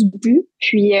t'écarter du but.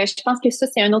 Puis, je pense que ça,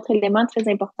 c'est un autre élément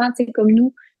très important, tu sais, comme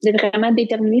nous, de vraiment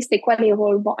déterminer c'était quoi les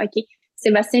rôles. Bon, OK,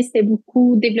 Sébastien, c'était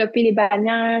beaucoup développer les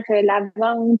bannières, la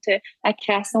vente, la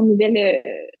création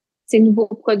de nouveaux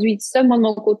produits, tout ça. Moi, de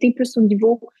mon côté, plus au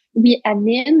niveau, oui,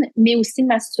 admin, mais aussi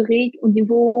m'assurer au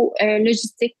niveau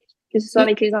logistique, que ce soit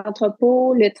avec les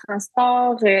entrepôts, le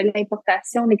transport,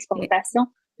 l'importation, l'exportation,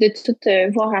 de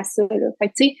tout voir à ça. Là. Fait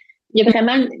que, tu sais, il y a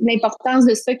vraiment l'importance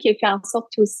de ça qui a fait en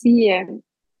sorte aussi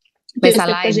que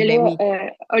ce projet-là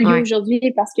a lieu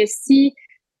aujourd'hui, parce que si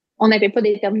on n'avait pas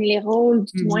déterminé les rôles,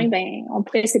 du moins, ben, on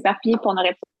pourrait s'éparpiller et on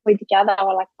n'aurait pas été capable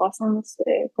d'avoir la croissance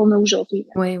qu'on a aujourd'hui.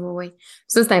 Oui.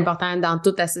 Ça, c'est important dans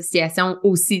toute association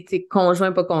aussi, tu sais,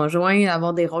 conjoint, pas conjoint,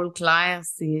 avoir des rôles clairs,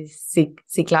 c'est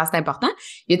clair, c'est important.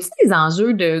 Y a-t-il des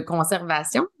enjeux de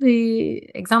conservation,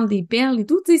 exemple des perles et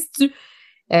tout, tu sais, si tu...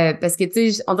 parce que,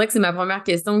 tu sais, on dirait que c'est ma première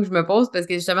question que je me pose parce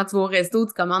que justement, tu vas au resto,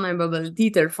 tu commandes un bubble tea,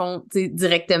 ils te le font, tu sais,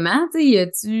 directement, tu sais, y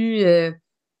a-tu...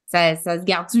 ça se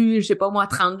garde-tu, je sais pas moi,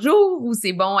 30 jours ou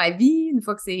c'est bon à vie une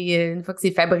fois que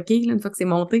c'est fabriqué, là, une fois que c'est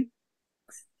monté?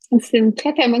 C'est une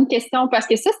très, très bonne question parce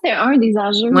que ça, c'était un des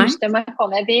enjeux justement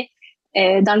qu'on avait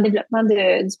dans le développement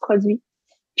du produit.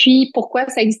 Puis, pourquoi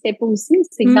ça n'existait pas aussi?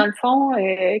 C'est que dans le fond,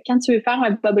 quand tu veux faire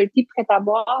un bubble tea prêt à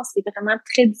boire, c'est vraiment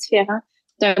très différent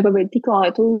d'un bubble tea qu'on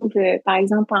retrouve, par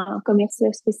exemple, en commerce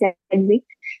spécialisé.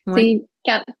 Ouais.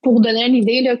 Pour donner une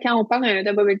idée, là, quand on parle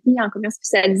d'un bubble tea en commerce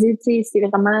spécialisé, c'est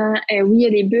vraiment, oui, il y a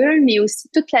des bulles, mais aussi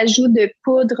tout l'ajout de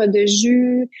poudre, de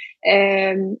jus.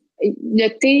 Le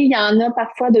thé, il y en a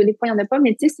parfois, des fois, il n'y en a pas,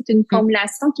 mais c'est une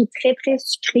formulation qui est très, très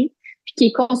sucrée puis qui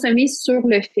est consommée sur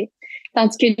le fait.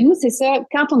 Tandis que nous, c'est ça,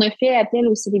 quand on a fait appel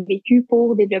au CDBQ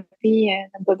pour développer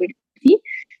notre bubble tea,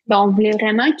 on voulait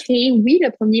vraiment créer, oui, le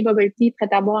premier bubble tea prêt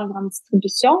à boire en grande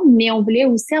distribution, mais on voulait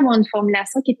aussi avoir une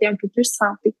formulation qui était un peu plus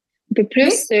santé, un peu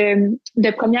plus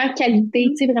de première qualité,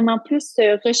 vraiment plus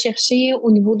recherché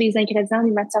au niveau des ingrédients,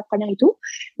 des matières premières et tout.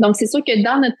 Donc, c'est sûr que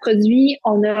dans notre produit,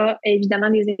 on a évidemment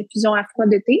des infusions à froid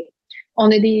de thé, on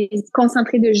a des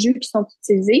concentrés de jus qui sont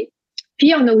utilisés,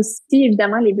 puis on a aussi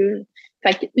évidemment les bulles.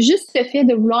 Fait que juste le fait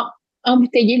de vouloir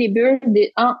embouteiller les bulles,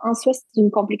 en soi, c'est une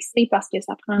complexité parce que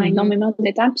ça prend énormément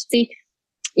de temps. Puis, tu sais,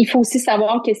 il faut aussi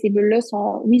savoir que ces bulles-là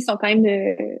sont quand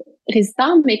même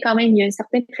résistantes, mais quand même, il y a un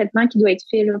certain traitement qui doit être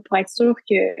fait là, pour être sûr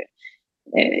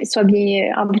qu'ils soient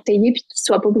bien embouteillés puis qu'ils ne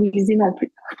soient pas brisés non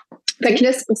plus. Fait que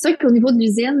là, c'est pour ça qu'au niveau de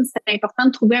l'usine, c'est important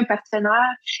de trouver un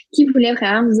partenaire qui voulait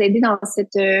vraiment nous aider dans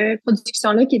cette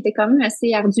production-là qui était quand même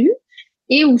assez ardue.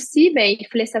 Et aussi, il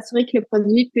fallait s'assurer que le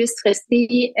produit puisse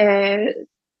rester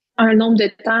un nombre de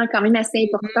temps quand même assez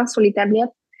important sur les tablettes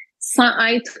sans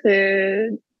être...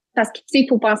 parce que, tu sais, il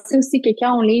faut penser aussi que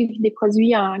quand on livre des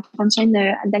produits en grande chaîne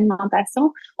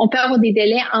d'alimentation, on peut avoir des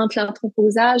délais entre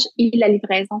l'entreposage et la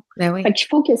livraison. Ben oui. Fait qu'il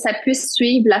faut que ça puisse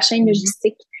suivre la chaîne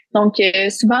logistique. Donc,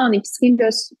 souvent, en épicerie, là,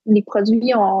 les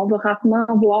produits, on va rarement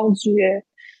voir du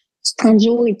 30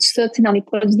 jours et tout ça, tu sais, dans les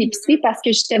produits d'épicerie parce que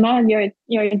justement, il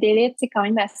y a un délai, tu sais, quand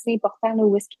même assez important, là,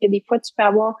 où est-ce que des fois, tu peux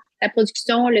avoir la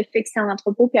production, le fait que c'est en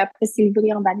entrepôt, puis après, c'est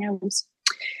livré en bannière aussi.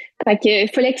 Fait que, il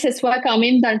fallait que ce soit quand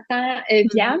même dans le temps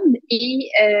viable et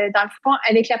dans le fond,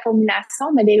 avec la formulation,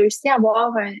 on avait réussi à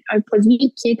avoir un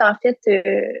produit qui est en fait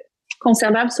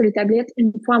conservable sur les tablettes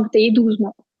une fois embouteillé 12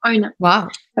 mois, 1 an. Wow.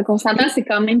 Fait qu'on s'entend, c'est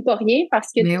quand même pas rien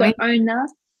parce que tu as 1 an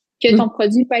que ton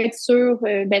produit peut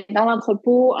être dans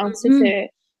l'entrepôt, ensuite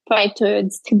peut être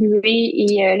distribué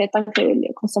et le temps que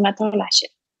le consommateur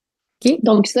l'achète. Okay.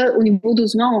 Donc ça, au niveau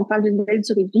 12 mois, on parle d'une nouvelle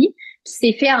durée de vie. Puis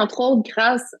c'est fait, entre autres,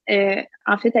 grâce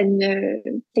en fait à une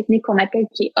technique qu'on appelle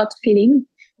qui est hot filling,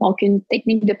 donc une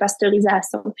technique de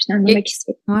pasteurisation finalement qui se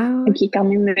fait. Wow. Qui est quand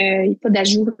même, il n'y a pas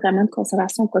d'ajout vraiment de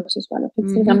conservation ou quoi que ce soit. Là. Fait que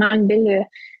c'est vraiment une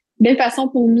belle façon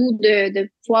pour nous de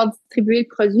pouvoir distribuer le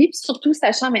produit, puis surtout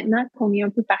sachant maintenant qu'on est un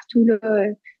peu partout, là,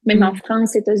 même en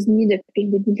France, États-Unis, depuis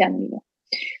le début de l'année. Là.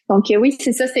 Donc oui,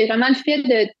 c'est ça, c'est vraiment le fait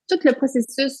de tout le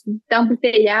processus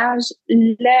d'embouteillage,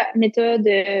 la méthode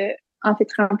en fait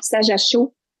remplissage à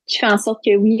chaud qui fait en sorte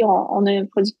que oui, on a un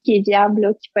produit qui est viable,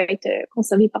 là, qui peut être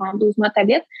conservé pendant 12 mois à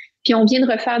tablette. Puis on vient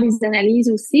de refaire des analyses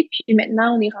aussi, puis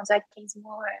maintenant on est rendu à 15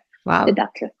 mois de date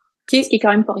là. Okay. Ce qui est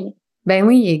quand même pas rien. Ben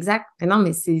oui, exact. Non,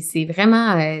 mais c'est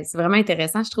vraiment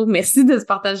intéressant, je trouve. Merci de ce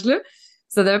partage-là.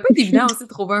 Ça devait pas être évident aussi de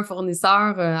trouver un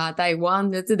fournisseur à Taïwan,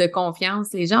 là, de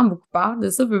confiance. Les gens ont beaucoup peur de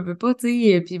ça, veut pas, tu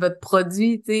sais. Puis votre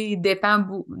produit, tu sais, dépend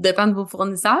de vos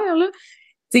fournisseurs, là.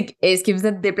 Tu sais, est-ce que vous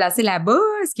êtes déplacé là-bas?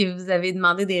 Est-ce que vous avez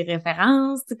demandé des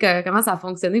références? Comment ça a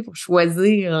fonctionné pour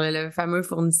choisir le fameux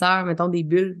fournisseur, mettons, des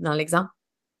bulles, dans l'exemple?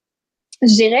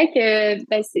 Je dirais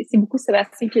que c'est beaucoup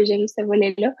Sébastien qui a géré ce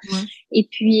volet-là. Ouais. Et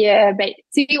puis,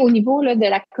 tu sais, au niveau là, de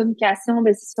la communication,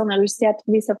 c'est sûr, on a réussi à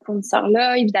trouver ce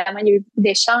fournisseur-là. Évidemment, il y a eu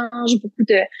beaucoup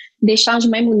d'échanges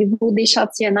même au niveau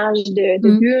d'échantillonnage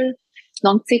de bulles.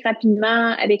 Donc, tu sais,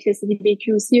 rapidement, avec le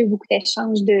CDBQ aussi, il y a eu beaucoup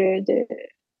d'échanges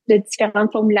de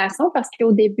différentes formulations parce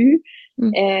qu'au début,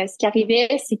 ce qui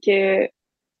arrivait, c'est que, tu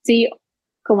sais,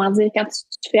 comment dire, quand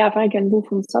tu fais affaire avec un nouveau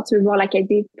fournisseur, tu veux voir la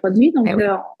qualité du produit. Donc,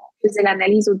 là, on faisait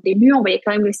l'analyse au début, on voyait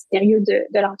quand même le sérieux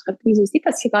de l'entreprise aussi,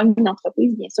 parce que c'est quand même une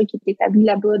entreprise, bien sûr, qui est établie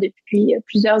là-bas depuis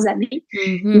plusieurs années.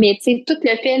 Mais, tu sais, tout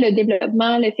le fait, le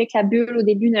développement, le fait que la bulle, au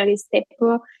début, ne résistait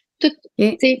pas, tout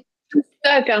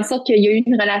ça a fait en sorte qu'il y a eu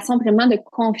une relation vraiment de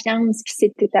confiance qui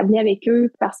s'est établie avec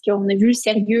eux, parce qu'on a vu le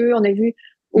sérieux, on a vu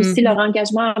aussi leur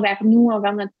engagement envers nous,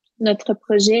 envers notre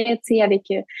projet, tu sais, avec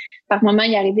par moment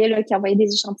il arrivait là qu'ils envoyaient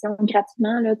des échantillons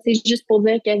gratuitement là, tu sais, juste pour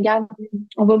dire que regarde,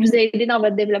 on va vous aider dans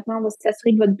votre développement, on va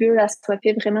s'assurer que votre bulle elle soit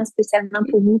faite vraiment spécialement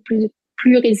pour vous,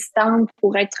 plus résistante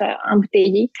pour être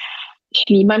embouteillée.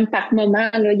 Puis même par moment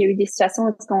là, il y a eu des situations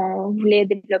où on voulait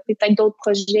développer peut-être d'autres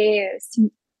projets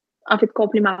en fait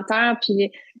complémentaires,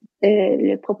 puis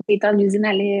le propriétaire de l'usine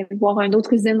allait voir une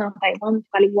autre usine en Taïwan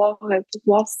pour aller voir, pour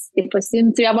voir si c'était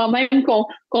possible. Tu sais, avant même qu'on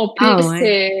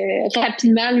puisse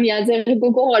rapidement lui en dire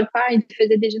go, go, on va le faire, il le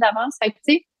faisait déjà d'avance. Fait que,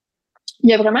 tu sais, il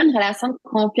y a vraiment une relation de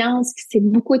confiance qui s'est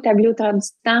beaucoup établie au travers du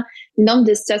temps. Le nombre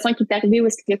de situations qui est arrivé où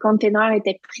est-ce que le container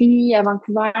était pris à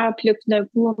Vancouver, puis là, tout d'un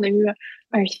coup, on a eu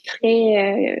un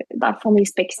frais dans le fond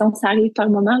d'inspection. Ça arrive par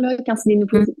le moment, là, quand c'est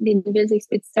des nouvelles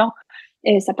expéditions.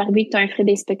 Ça peut arriver que tu as un frais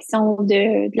d'inspection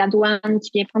de la douane qui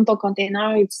vient prendre ton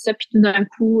container et tout ça, puis tout d'un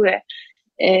coup,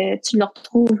 tu le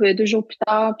retrouves 2 jours plus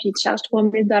tard, puis il te charge 3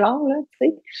 000 là, tu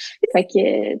sais. Fait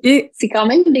que c'est quand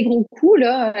même des gros coûts,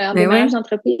 là, en démarrage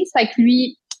d'entreprise. Fait que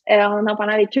lui, on en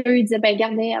parlait avec eux, il disait, ben,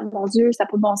 regardez, mon Dieu, ça n'a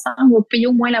pas de bon sens, on va payer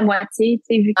au moins la moitié,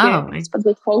 tu sais, vu que c'est pas de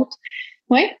votre faute.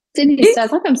 Ouais, tu sais, des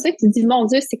situations comme ça, tu te dis, mon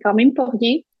Dieu, c'est quand même pas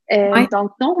rien.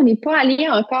 Donc, non, on n'est pas allé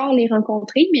encore les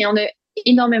rencontrer, mais on a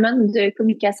énormément de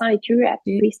communication avec eux à toutes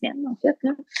les semaines, en fait,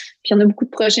 là. Puis, on a beaucoup de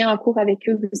projets en cours avec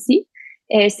eux aussi.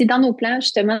 C'est dans nos plans,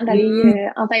 justement, d'aller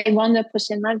en Taïwan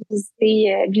prochainement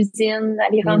visiter l'usine,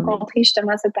 aller rencontrer,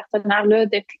 justement, ce partenaire-là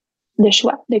de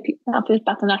choix, en fait, le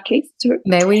partenaire clé, si tu veux.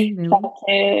 Ben oui.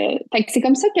 Fait que c'est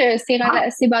comme ça que c'est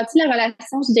bâti la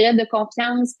relation, je dirais, de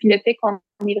confiance, puis le fait qu'on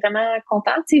est vraiment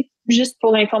content. Tu sais, juste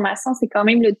pour information, c'est quand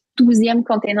même le 12e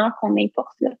container qu'on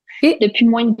importe, là, depuis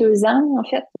moins de 2 ans, en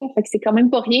fait. Fait que c'est quand même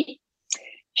pas rien.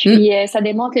 Puis ça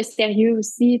démontre le sérieux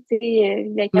aussi, tu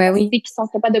sais, la capacité qu'ils sont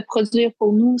capables de produire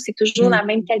pour nous. C'est toujours la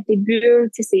même qualité de bulle,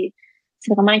 tu sais,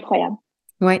 c'est vraiment incroyable.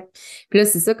 Oui. Puis là,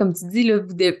 c'est ça, comme tu dis, là,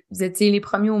 vous étiez les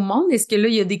premiers au monde. Est-ce que là,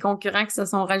 il y a des concurrents qui se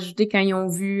sont rajoutés quand ils ont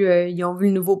vu le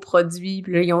nouveau produit,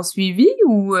 puis là, ils ont suivi,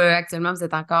 ou actuellement, vous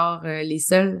êtes encore les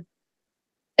seuls?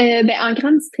 Ben, en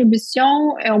grande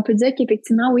distribution, on peut dire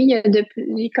qu'effectivement, oui,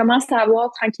 il commence à avoir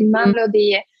tranquillement là,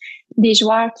 des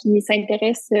joueurs qui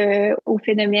s'intéressent au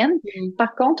phénomène.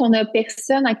 Par contre, on n'a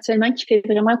personne actuellement qui fait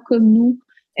vraiment comme nous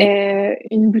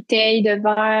une bouteille de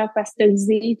verre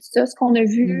pasteurisé, tout ça. Ce qu'on a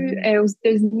vu aux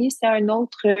États-Unis, c'est un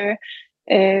autre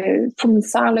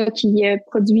fournisseur là, qui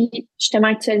produit justement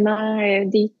actuellement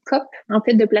des copes en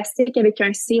fait de plastique avec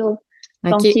un seal.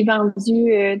 Donc, qui est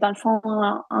vendu, dans le fond,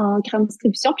 en grande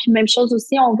distribution. Puis, même chose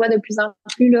aussi, on voit de plus en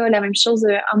plus là, la même chose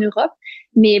en Europe,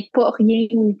 mais pas rien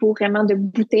au niveau vraiment de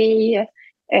bouteilles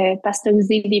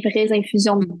pasteurisées, des vraies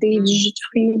infusions de bouteilles, du jus de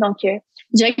fruits. Donc, je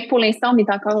dirais que pour l'instant, on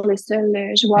est encore le seul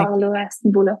joueur là, à ce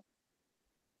niveau-là.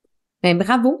 Ben,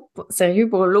 bravo, sérieux,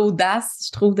 pour l'audace,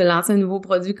 je trouve, de lancer un nouveau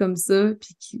produit comme ça,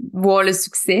 puis voir le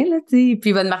succès, là, tu sais.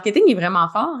 Puis, votre marketing est vraiment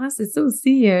fort, hein, c'est ça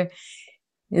aussi.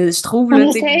 Je trouve, là,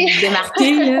 tu sais, vous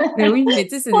démarquer, là. Ben oui, mais tu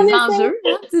sais, c'est des enjeux,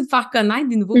 hein, tu sais, de faire connaître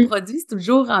des nouveaux produits, c'est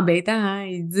toujours embêtant, hein.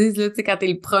 Ils disent, là, tu sais, quand t'es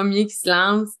le premier qui se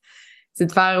lance, c'est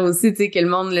de faire aussi, tu sais, que le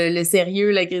monde, le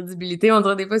sérieux, la crédibilité, on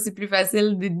dirait des fois, c'est plus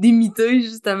facile d'imiter,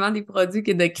 justement, des produits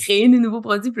que de créer des nouveaux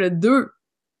produits, puis là, deux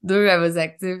à vos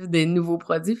actifs, des nouveaux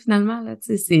produits, finalement, là, tu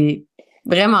sais, c'est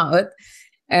vraiment hot.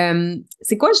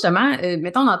 C'est quoi, justement,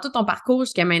 mettons, dans tout ton parcours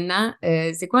jusqu'à maintenant,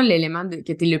 c'est quoi l'élément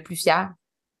que t'es le plus fier?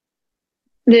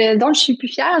 Dont je suis plus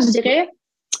fière, je dirais,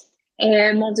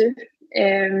 mon Dieu,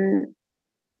 je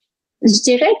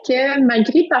dirais que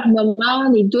malgré par moments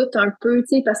les doutes un peu,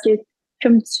 tu sais, parce que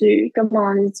comme on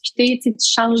en a discuté, tu sais, tu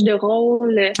changes de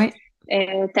rôle,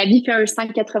 ta vie fait un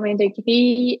 180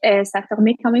 degrés, ça te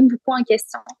remet quand même beaucoup en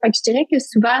question. Fait que je dirais que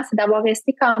souvent, c'est d'avoir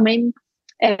resté quand même,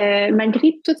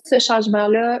 malgré tout ce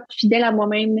changement-là, fidèle à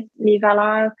moi-même, mes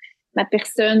valeurs, ma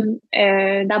personne,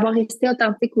 d'avoir resté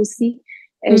authentique aussi.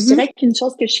 Je dirais qu'une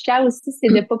chose que je suis fière aussi, c'est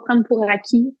de ne pas prendre pour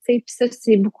acquis. Tu sais, puis ça,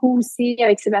 c'est beaucoup aussi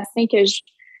avec Sébastien que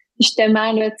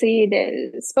justement, là, tu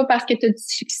sais, c'est pas parce que tu as du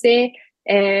succès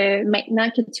maintenant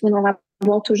que tu vas en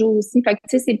avoir toujours aussi. Fait que,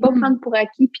 tu sais, c'est pas prendre pour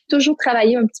acquis, puis toujours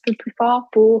travailler un petit peu plus fort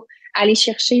pour aller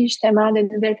chercher justement de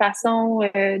nouvelles façons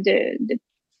de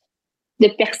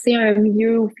percer un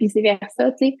milieu ou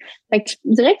vice-versa, tu sais. Fait que je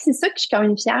dirais que c'est ça que je suis quand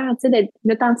même fière, tu sais, de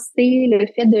l'authenticité, le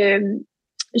fait de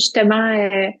justement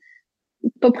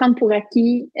pas prendre pour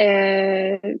acquis,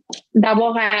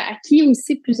 d'avoir acquis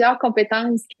aussi plusieurs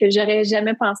compétences que j'aurais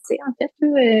jamais pensé, en fait,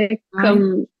 là,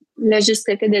 comme le juste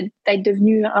le fait d'être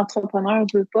devenu entrepreneur,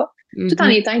 je veux pas, tout en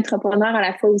étant entrepreneur à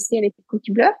la fois aussi avec le Cookie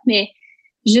Block, mais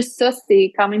juste ça,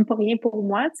 c'est quand même pas rien pour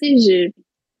moi, tu sais,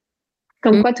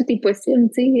 comme quoi tout est possible,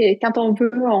 tu sais, quand on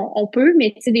veut, on peut,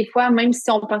 mais tu sais, des fois, même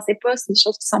si on pensait pas, c'est des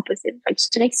choses qui sont possibles. Fait que je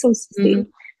dirais que ça aussi, c'est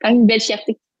quand même une belle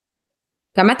fierté.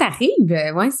 Comment t'arrives,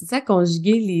 c'est ça, à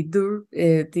conjuguer les deux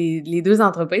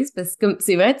entreprises, parce que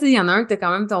c'est vrai, tu sais, il y en a un que t'as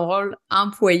quand même ton rôle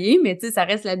employé, mais tu sais, ça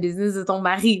reste la business de ton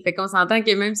mari. Fait qu'on s'entend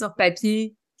que même sur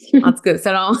papier, en tout cas,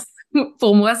 selon,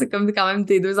 pour moi, c'est comme quand même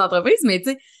tes deux entreprises, mais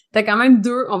tu sais, t'as quand même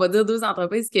deux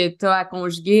entreprises que t'as à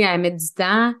conjuguer, à mettre du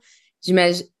temps.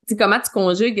 j'imagine, tu sais, comment tu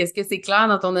conjugues? Est-ce que c'est clair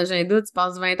dans ton agenda? Tu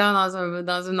passes 20 heures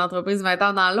dans une entreprise, 20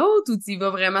 heures dans l'autre, ou tu y vas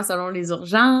vraiment selon les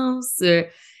urgences?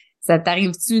 Ça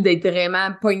t'arrive-tu d'être vraiment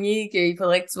pogné qu'il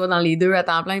faudrait que tu sois dans les deux à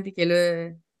temps plein puis que là,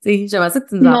 tu sais, j'aimerais ça que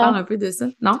tu nous en parles Non. un peu de ça,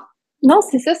 non? Non,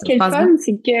 c'est ça. Ce Ça qui se est le passe fun, bien?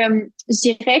 c'est que je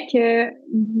dirais que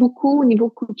beaucoup au niveau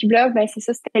Cookie Blog, ben c'est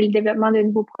ça, c'était le développement de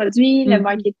nouveaux produits, le Mhm.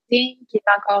 marketing, qui est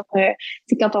encore,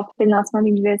 c'est quand on fait le lancement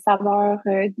des nouvelles saveurs,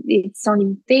 d'édition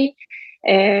limitée.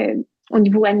 Euh, Au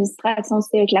niveau administration,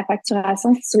 c'est avec la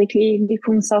facturation, c'est sûr que les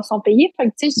fournisseurs sont payés. Fait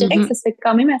que, tu sais, je dirais que Mhm. ça se fait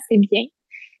quand même assez bien.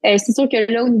 C'est sûr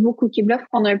que là, au niveau Cookie Bluff,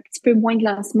 on a un petit peu moins de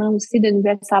lancement aussi de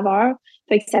nouvelles saveurs.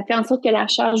 Fait que ça fait en sorte que la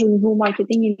charge au niveau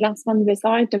marketing et de lancement de nouvelles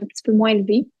saveurs est un petit peu moins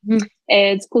élevée. Mhm.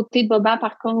 Du côté de Boba,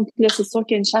 par contre, là, c'est sûr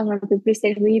qu'il y a une charge un peu plus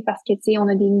élevée parce que, tu sais, on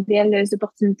a des nouvelles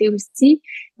opportunités aussi.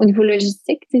 Au niveau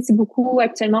logistique, tu sais, c'est beaucoup,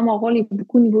 actuellement, mon rôle est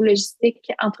beaucoup au niveau logistique,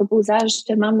 entreposage,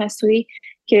 justement, m'assurer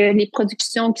que les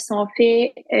productions qui sont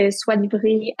faites soient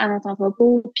livrées à notre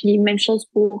entrepôt. Puis, même chose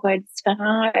pour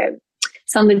différents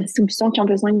centres de distribution qui ont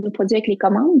besoin de nos produits avec les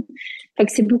commandes. Fait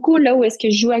que c'est beaucoup là où est-ce que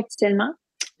je joue actuellement.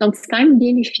 Donc, c'est quand même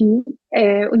bien défini.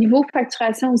 Au niveau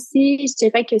facturation aussi, je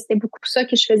dirais que c'était beaucoup ça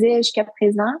que je faisais jusqu'à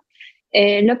présent.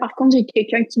 Là, par contre, j'ai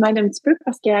quelqu'un qui m'aide un petit peu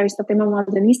parce qu'à un certain moment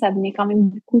donné, ça venait quand même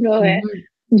beaucoup là, Mhm.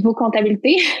 niveau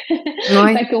comptabilité.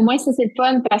 Ouais. Fait qu'au moins, ça, c'est le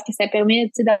fun parce que ça permet,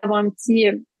 tu sais, d'avoir un petit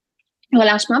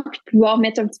relâchement puis de pouvoir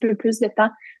mettre un petit peu plus de temps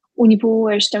au niveau,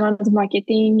 justement, du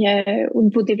marketing, au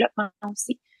niveau développement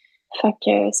aussi. Fait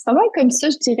que c'est pas mal comme ça,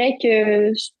 je dirais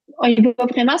que on y va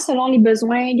vraiment selon les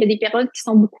besoins. Il y a des périodes qui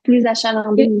sont beaucoup plus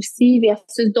achalandées Ok. aussi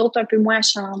versus d'autres un peu moins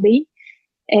achalandées.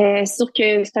 C'est sûr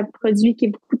que c'est un produit qui a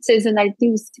beaucoup de saisonnalité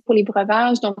aussi pour les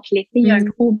breuvages. Donc, l'été, il y a un Mhm.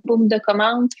 gros boom de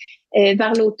commandes.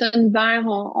 Vers l'automne, l'hiver,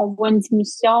 on voit une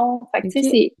diminution. Fait que, tu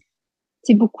sais, Ok.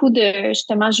 c'est beaucoup de,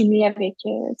 justement, jumeler avec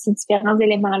ces différents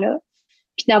éléments-là.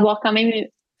 Puis d'avoir quand même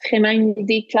vraiment une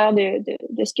idée claire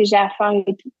de ce que j'ai à faire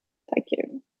et tout. Fait que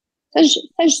ça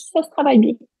se travaille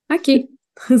bien. OK.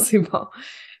 C'est bon.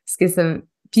 Parce que ça.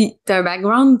 Puis, tu as un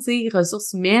background, tu sais,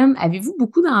 ressources humaines. Avez-vous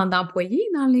beaucoup d'employés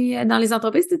dans les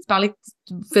entreprises? Tu sais, tu parlais que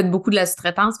vous faites beaucoup de la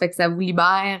sous-traitance, fait que ça vous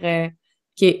libère.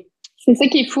 OK. C'est ça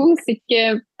qui est fou, c'est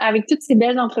que avec toutes ces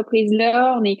belles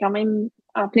entreprises-là, on est quand même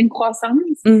en pleine croissance.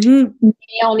 Mhm. Mais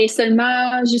on est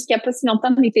seulement, jusqu'à pas si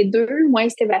longtemps, on était deux, moi et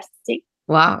Sébastien.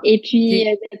 Wow. Et puis,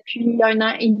 OK. depuis 1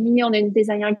 an et demi, on a une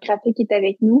designer graphique qui est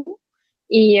avec nous.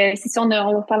 Et c'est ça, on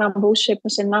va faire l'embauche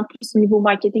prochainement plus au niveau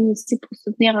marketing aussi pour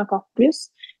soutenir encore plus.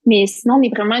 Mais sinon, on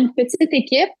est vraiment une petite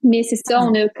équipe, mais c'est ça,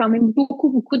 on a quand même beaucoup,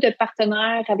 beaucoup de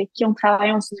partenaires avec qui on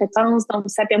travaille en sous-traitance. Donc,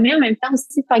 ça permet en même temps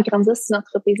aussi de faire grandir ces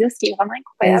entreprises-là, ce qui est vraiment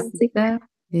Ben, incroyable, tu c'est sais. ça.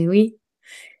 Ben oui.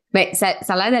 Ben, ça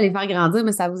l'aide à les faire grandir,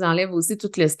 mais ça vous enlève aussi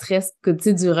tout le stress que, tu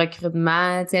sais, du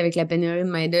recrutement, tu sais, avec la pénurie de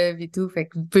main-d'œuvre et tout. Fait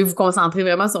que vous pouvez vous concentrer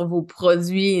vraiment sur vos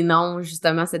produits et non,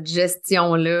 justement, cette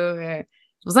gestion-là.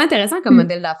 Je trouve ça intéressant comme Hmm.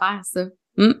 modèle d'affaires, ça.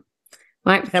 Hmm.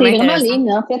 Ouais, vraiment C'est vraiment intéressant.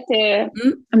 ligne, en fait,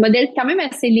 Hmm. un modèle quand même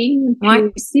assez ligne. Puis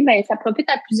Ouais. aussi, ben, ça profite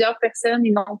à plusieurs personnes et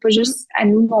non pas Hmm. juste à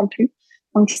nous non plus.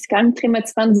 Donc, c'est quand même très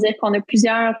motivant de dire qu'on a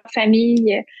plusieurs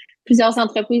familles, plusieurs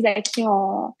entreprises à qui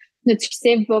notre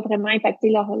succès va vraiment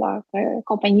impacter leur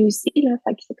compagnie aussi, là.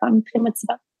 Fait que c'est quand même très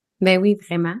motivant. Ben oui,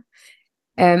 vraiment.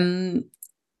 Euh,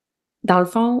 Dans le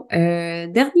fond,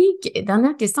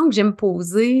 dernière question que j'aime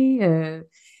poser,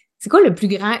 c'est quoi le plus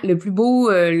grand, le plus beau,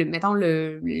 mettons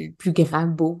le plus grand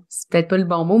beau, c'est peut-être pas le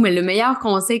bon mot, mais le meilleur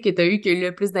conseil que tu as eu qui a eu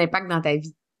le plus d'impact dans ta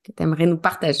vie, que tu aimerais nous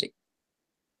partager?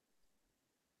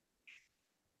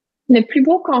 Le plus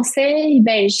beau conseil,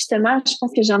 ben justement, je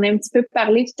pense que j'en ai un petit peu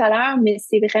parlé tout à l'heure, mais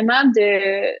c'est vraiment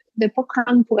de pas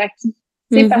prendre pour acquis.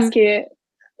 Tu sais, parce Mhm.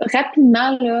 que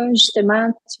rapidement, là, justement,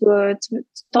 tu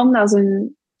tombes dans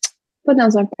pas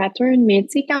dans un pattern, mais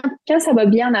tu sais, quand ça va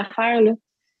bien en affaires, là, tu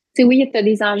sais, oui, tu as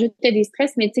des enjeux, tu as des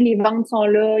stress, mais tu sais, les ventes sont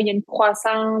là, il y a une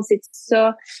croissance et tout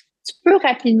ça. Tu peux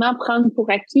rapidement prendre pour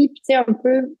acquis, puis tu sais, un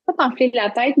peu, pas t'enfler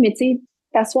la tête, mais tu sais,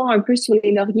 t'asseoir un peu sur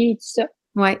les lauriers et tout ça.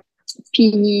 Ouais.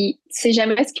 Puis, tu sais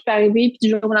jamais ce qui peut arriver, puis du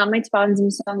jour au lendemain, tu peux avoir une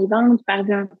diminution des ventes, tu peux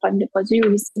arriver un problème de produit ou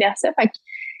vice-versa. Fait que,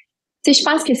 tu sais, je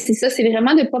pense que c'est ça, c'est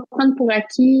vraiment de pas prendre pour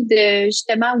acquis, de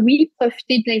justement, oui,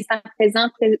 profiter de l'instant présent,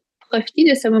 profiter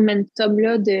de ce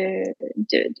momentum-là de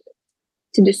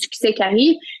succès qui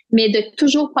arrive, mais de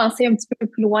toujours penser un petit peu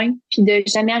plus loin, puis de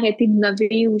jamais arrêter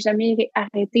d'innover ou jamais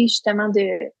arrêter justement de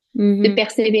Mhm.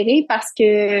 persévérer parce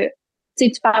que tu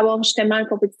sais, tu peux avoir justement un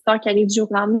compétiteur qui arrive du jour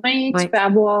au lendemain, tu Ouais. peux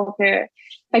avoir... fait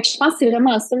que je pense que c'est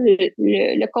vraiment ça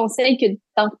le conseil que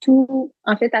dans tout,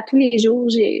 en fait, à tous les jours,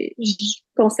 je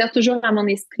conserve toujours dans mon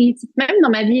esprit, même dans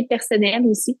ma vie personnelle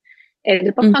aussi.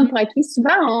 de pas prendre pour acquis. Souvent,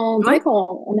 on dirait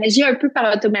qu'on agit un peu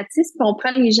par automatisme, puis on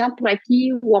prend les gens pour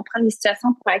acquis ou on prend les situations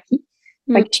pour acquis.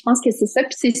 Fait que je pense que c'est ça.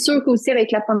 Puis c'est sûr qu'aussi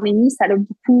avec la pandémie, ça l'a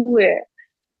beaucoup,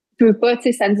 peu pas, tu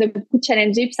sais, ça nous a beaucoup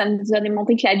challengé, puis ça nous a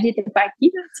démontré que la vie était pas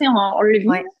acquise, tu sais, on l'a vu.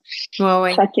 Ouais.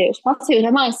 Fait que je pense que c'est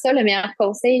vraiment ça le meilleur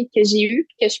conseil que j'ai eu,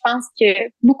 puis que je pense que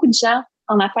beaucoup de gens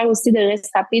en affaires aussi devraient se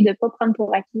rappeler de pas prendre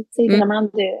pour acquis, tu sais, vraiment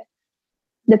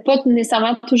de pas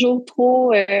nécessairement toujours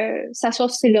trop s'asseoir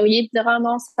sur ses lauriers et dire ah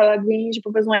non, ça va bien, j'ai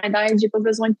pas besoin d'aide, j'ai pas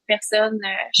besoin de personne,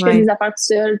 je fais mes affaires tout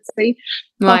seul, tu sais.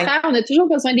 Au contraire, on a toujours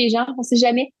besoin des gens, on sait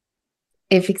jamais.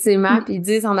 Effectivement, puis ils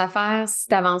disent en affaires, si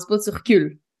t'avances pas, tu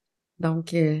recules.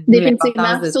 Donc,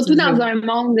 Définitivement, surtout toujours... dans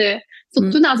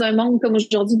un monde comme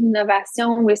aujourd'hui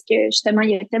d'innovation, où est-ce que justement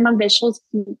il y a tellement de belles choses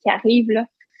qui arrivent là,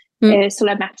 sur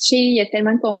le marché, il y a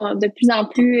tellement de plus en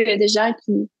plus de gens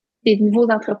des nouveaux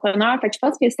entrepreneurs. Fait que je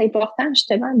pense que c'est important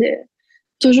justement de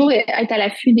toujours être à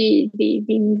l'affût des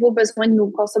nouveaux besoins de nos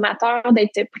consommateurs,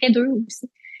 d'être près d'eux aussi.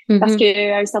 Parce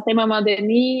qu'à un certain moment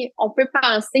donné, on peut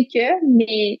penser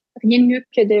mais rien de mieux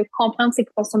que de comprendre ses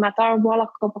consommateurs, voir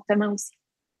leur comportement aussi.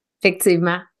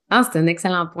 Effectivement. Ah, c'est un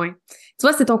excellent point. Tu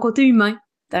vois, c'est ton côté humain,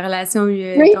 ta relation,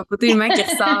 ton côté humain qui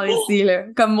ressort ici, là,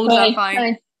 comme mot de la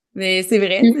fin. Mais c'est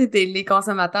vrai, les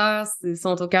consommateurs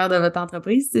sont au cœur de votre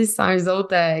entreprise. Sans eux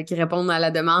autres qui répondent à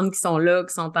la demande, qui sont là,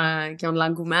 qui ont de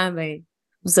l'engouement, ben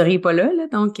vous seriez pas là.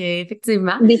 Donc,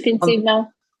 effectivement.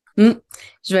 Définitivement.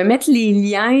 Je vais mettre les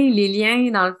liens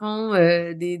dans le fond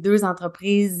des deux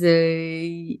entreprises.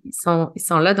 Ils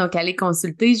sont là, donc allez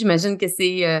consulter. J'imagine que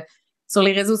c'est sur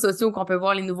les réseaux sociaux qu'on peut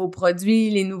voir les nouveaux produits,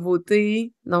 les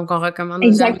nouveautés. Donc, on recommande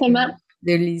aux gens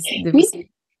de les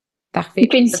visiter. Parfait. Vous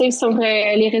pouvez nous suivre sur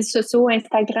les réseaux sociaux,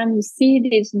 Instagram aussi,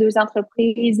 des deux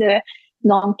entreprises,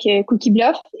 donc Cookie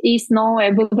Bluff et sinon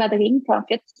Boba Drink, en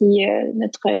fait, qui est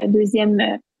notre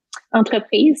deuxième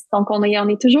entreprise. Donc, on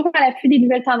est toujours à l'affût des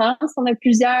nouvelles tendances. On a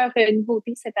plusieurs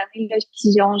nouveautés cette année là,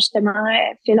 qui ont justement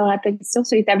fait leur apparition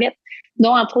sur les tablettes,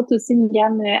 dont entre autres aussi une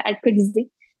gamme alcoolisée.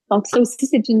 Donc, ça aussi,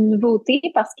 c'est une nouveauté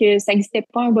parce que ça n'existait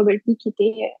pas un bubble tea qui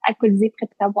était alcoolisé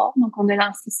Prêt-à-Boire. Donc, on a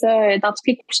lancé ça dans tous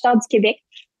les couche-tard du Québec.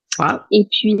 Wow. Et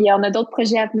puis, on a d'autres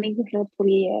projets à venir là, pour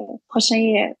les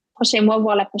prochains mois,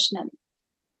 voire la prochaine année.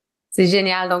 C'est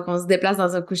génial. Donc, on se déplace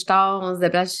dans un couche-tard, on se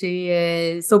déplace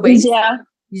chez Sobase.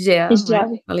 IGA,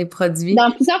 pour les produits. Dans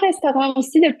plusieurs restaurants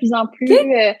aussi, de plus en plus,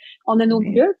 on a nos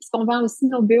bulles, puisqu'on vend aussi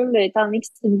nos bulles, étant donné que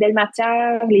c'est une belle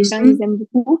matière, les gens les aiment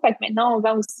beaucoup. Fait que maintenant, on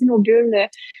vend aussi nos bulles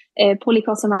pour les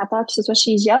consommateurs, que ce soit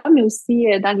chez IGA, mais aussi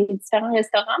dans les différents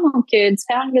restaurants. Donc,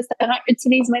 différents restaurants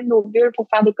utilisent même nos bulles pour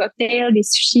faire des cocktails, des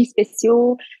sushis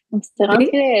spéciaux. Donc, c'est vraiment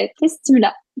très, très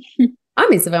stimulant. Ah,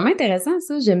 mais c'est vraiment intéressant,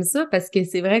 ça. J'aime ça parce que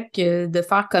c'est vrai que de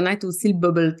faire connaître aussi le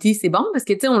bubble tea, c'est bon parce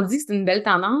que, tu sais, on le dit que c'est une belle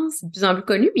tendance, c'est de plus en plus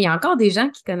connu, mais il y a encore des gens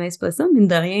qui connaissent pas ça, mine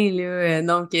de rien, là.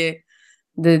 Donc,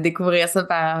 de découvrir ça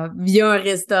via un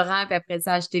restaurant puis après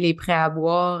ça, acheter les prêts à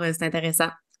boire, c'est intéressant.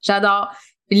 J'adore.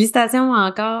 Félicitations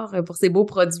encore pour ces beaux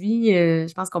produits.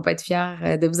 Je pense qu'on peut être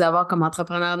fiers de vous avoir comme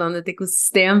entrepreneur dans notre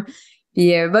écosystème.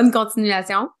 Puis, bonne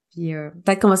continuation. Puis,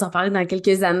 peut-être qu'on va s'en reparler dans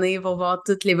quelques années pour voir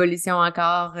toute l'évolution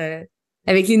encore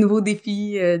avec les nouveaux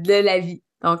défis de la vie.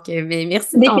 Donc, mais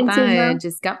merci de ton temps,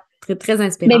 Jessica. Très, très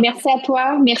inspirant. Merci à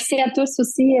toi. Merci à tous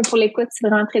aussi pour l'écoute. C'est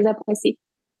vraiment très apprécié.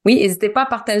 Oui, n'hésitez pas à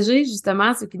partager,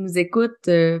 justement, ceux qui nous écoutent,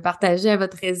 partagez à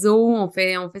votre réseau. On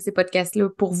fait ces podcasts-là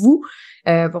pour vous,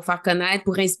 pour faire connaître,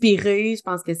 pour inspirer. Je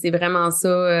pense que c'est vraiment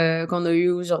ça qu'on a eu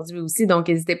aujourd'hui aussi. Donc,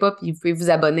 n'hésitez pas, puis vous pouvez vous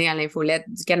abonner à l'infolette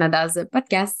du Canada's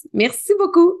Podcast. Merci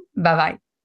beaucoup. Bye bye.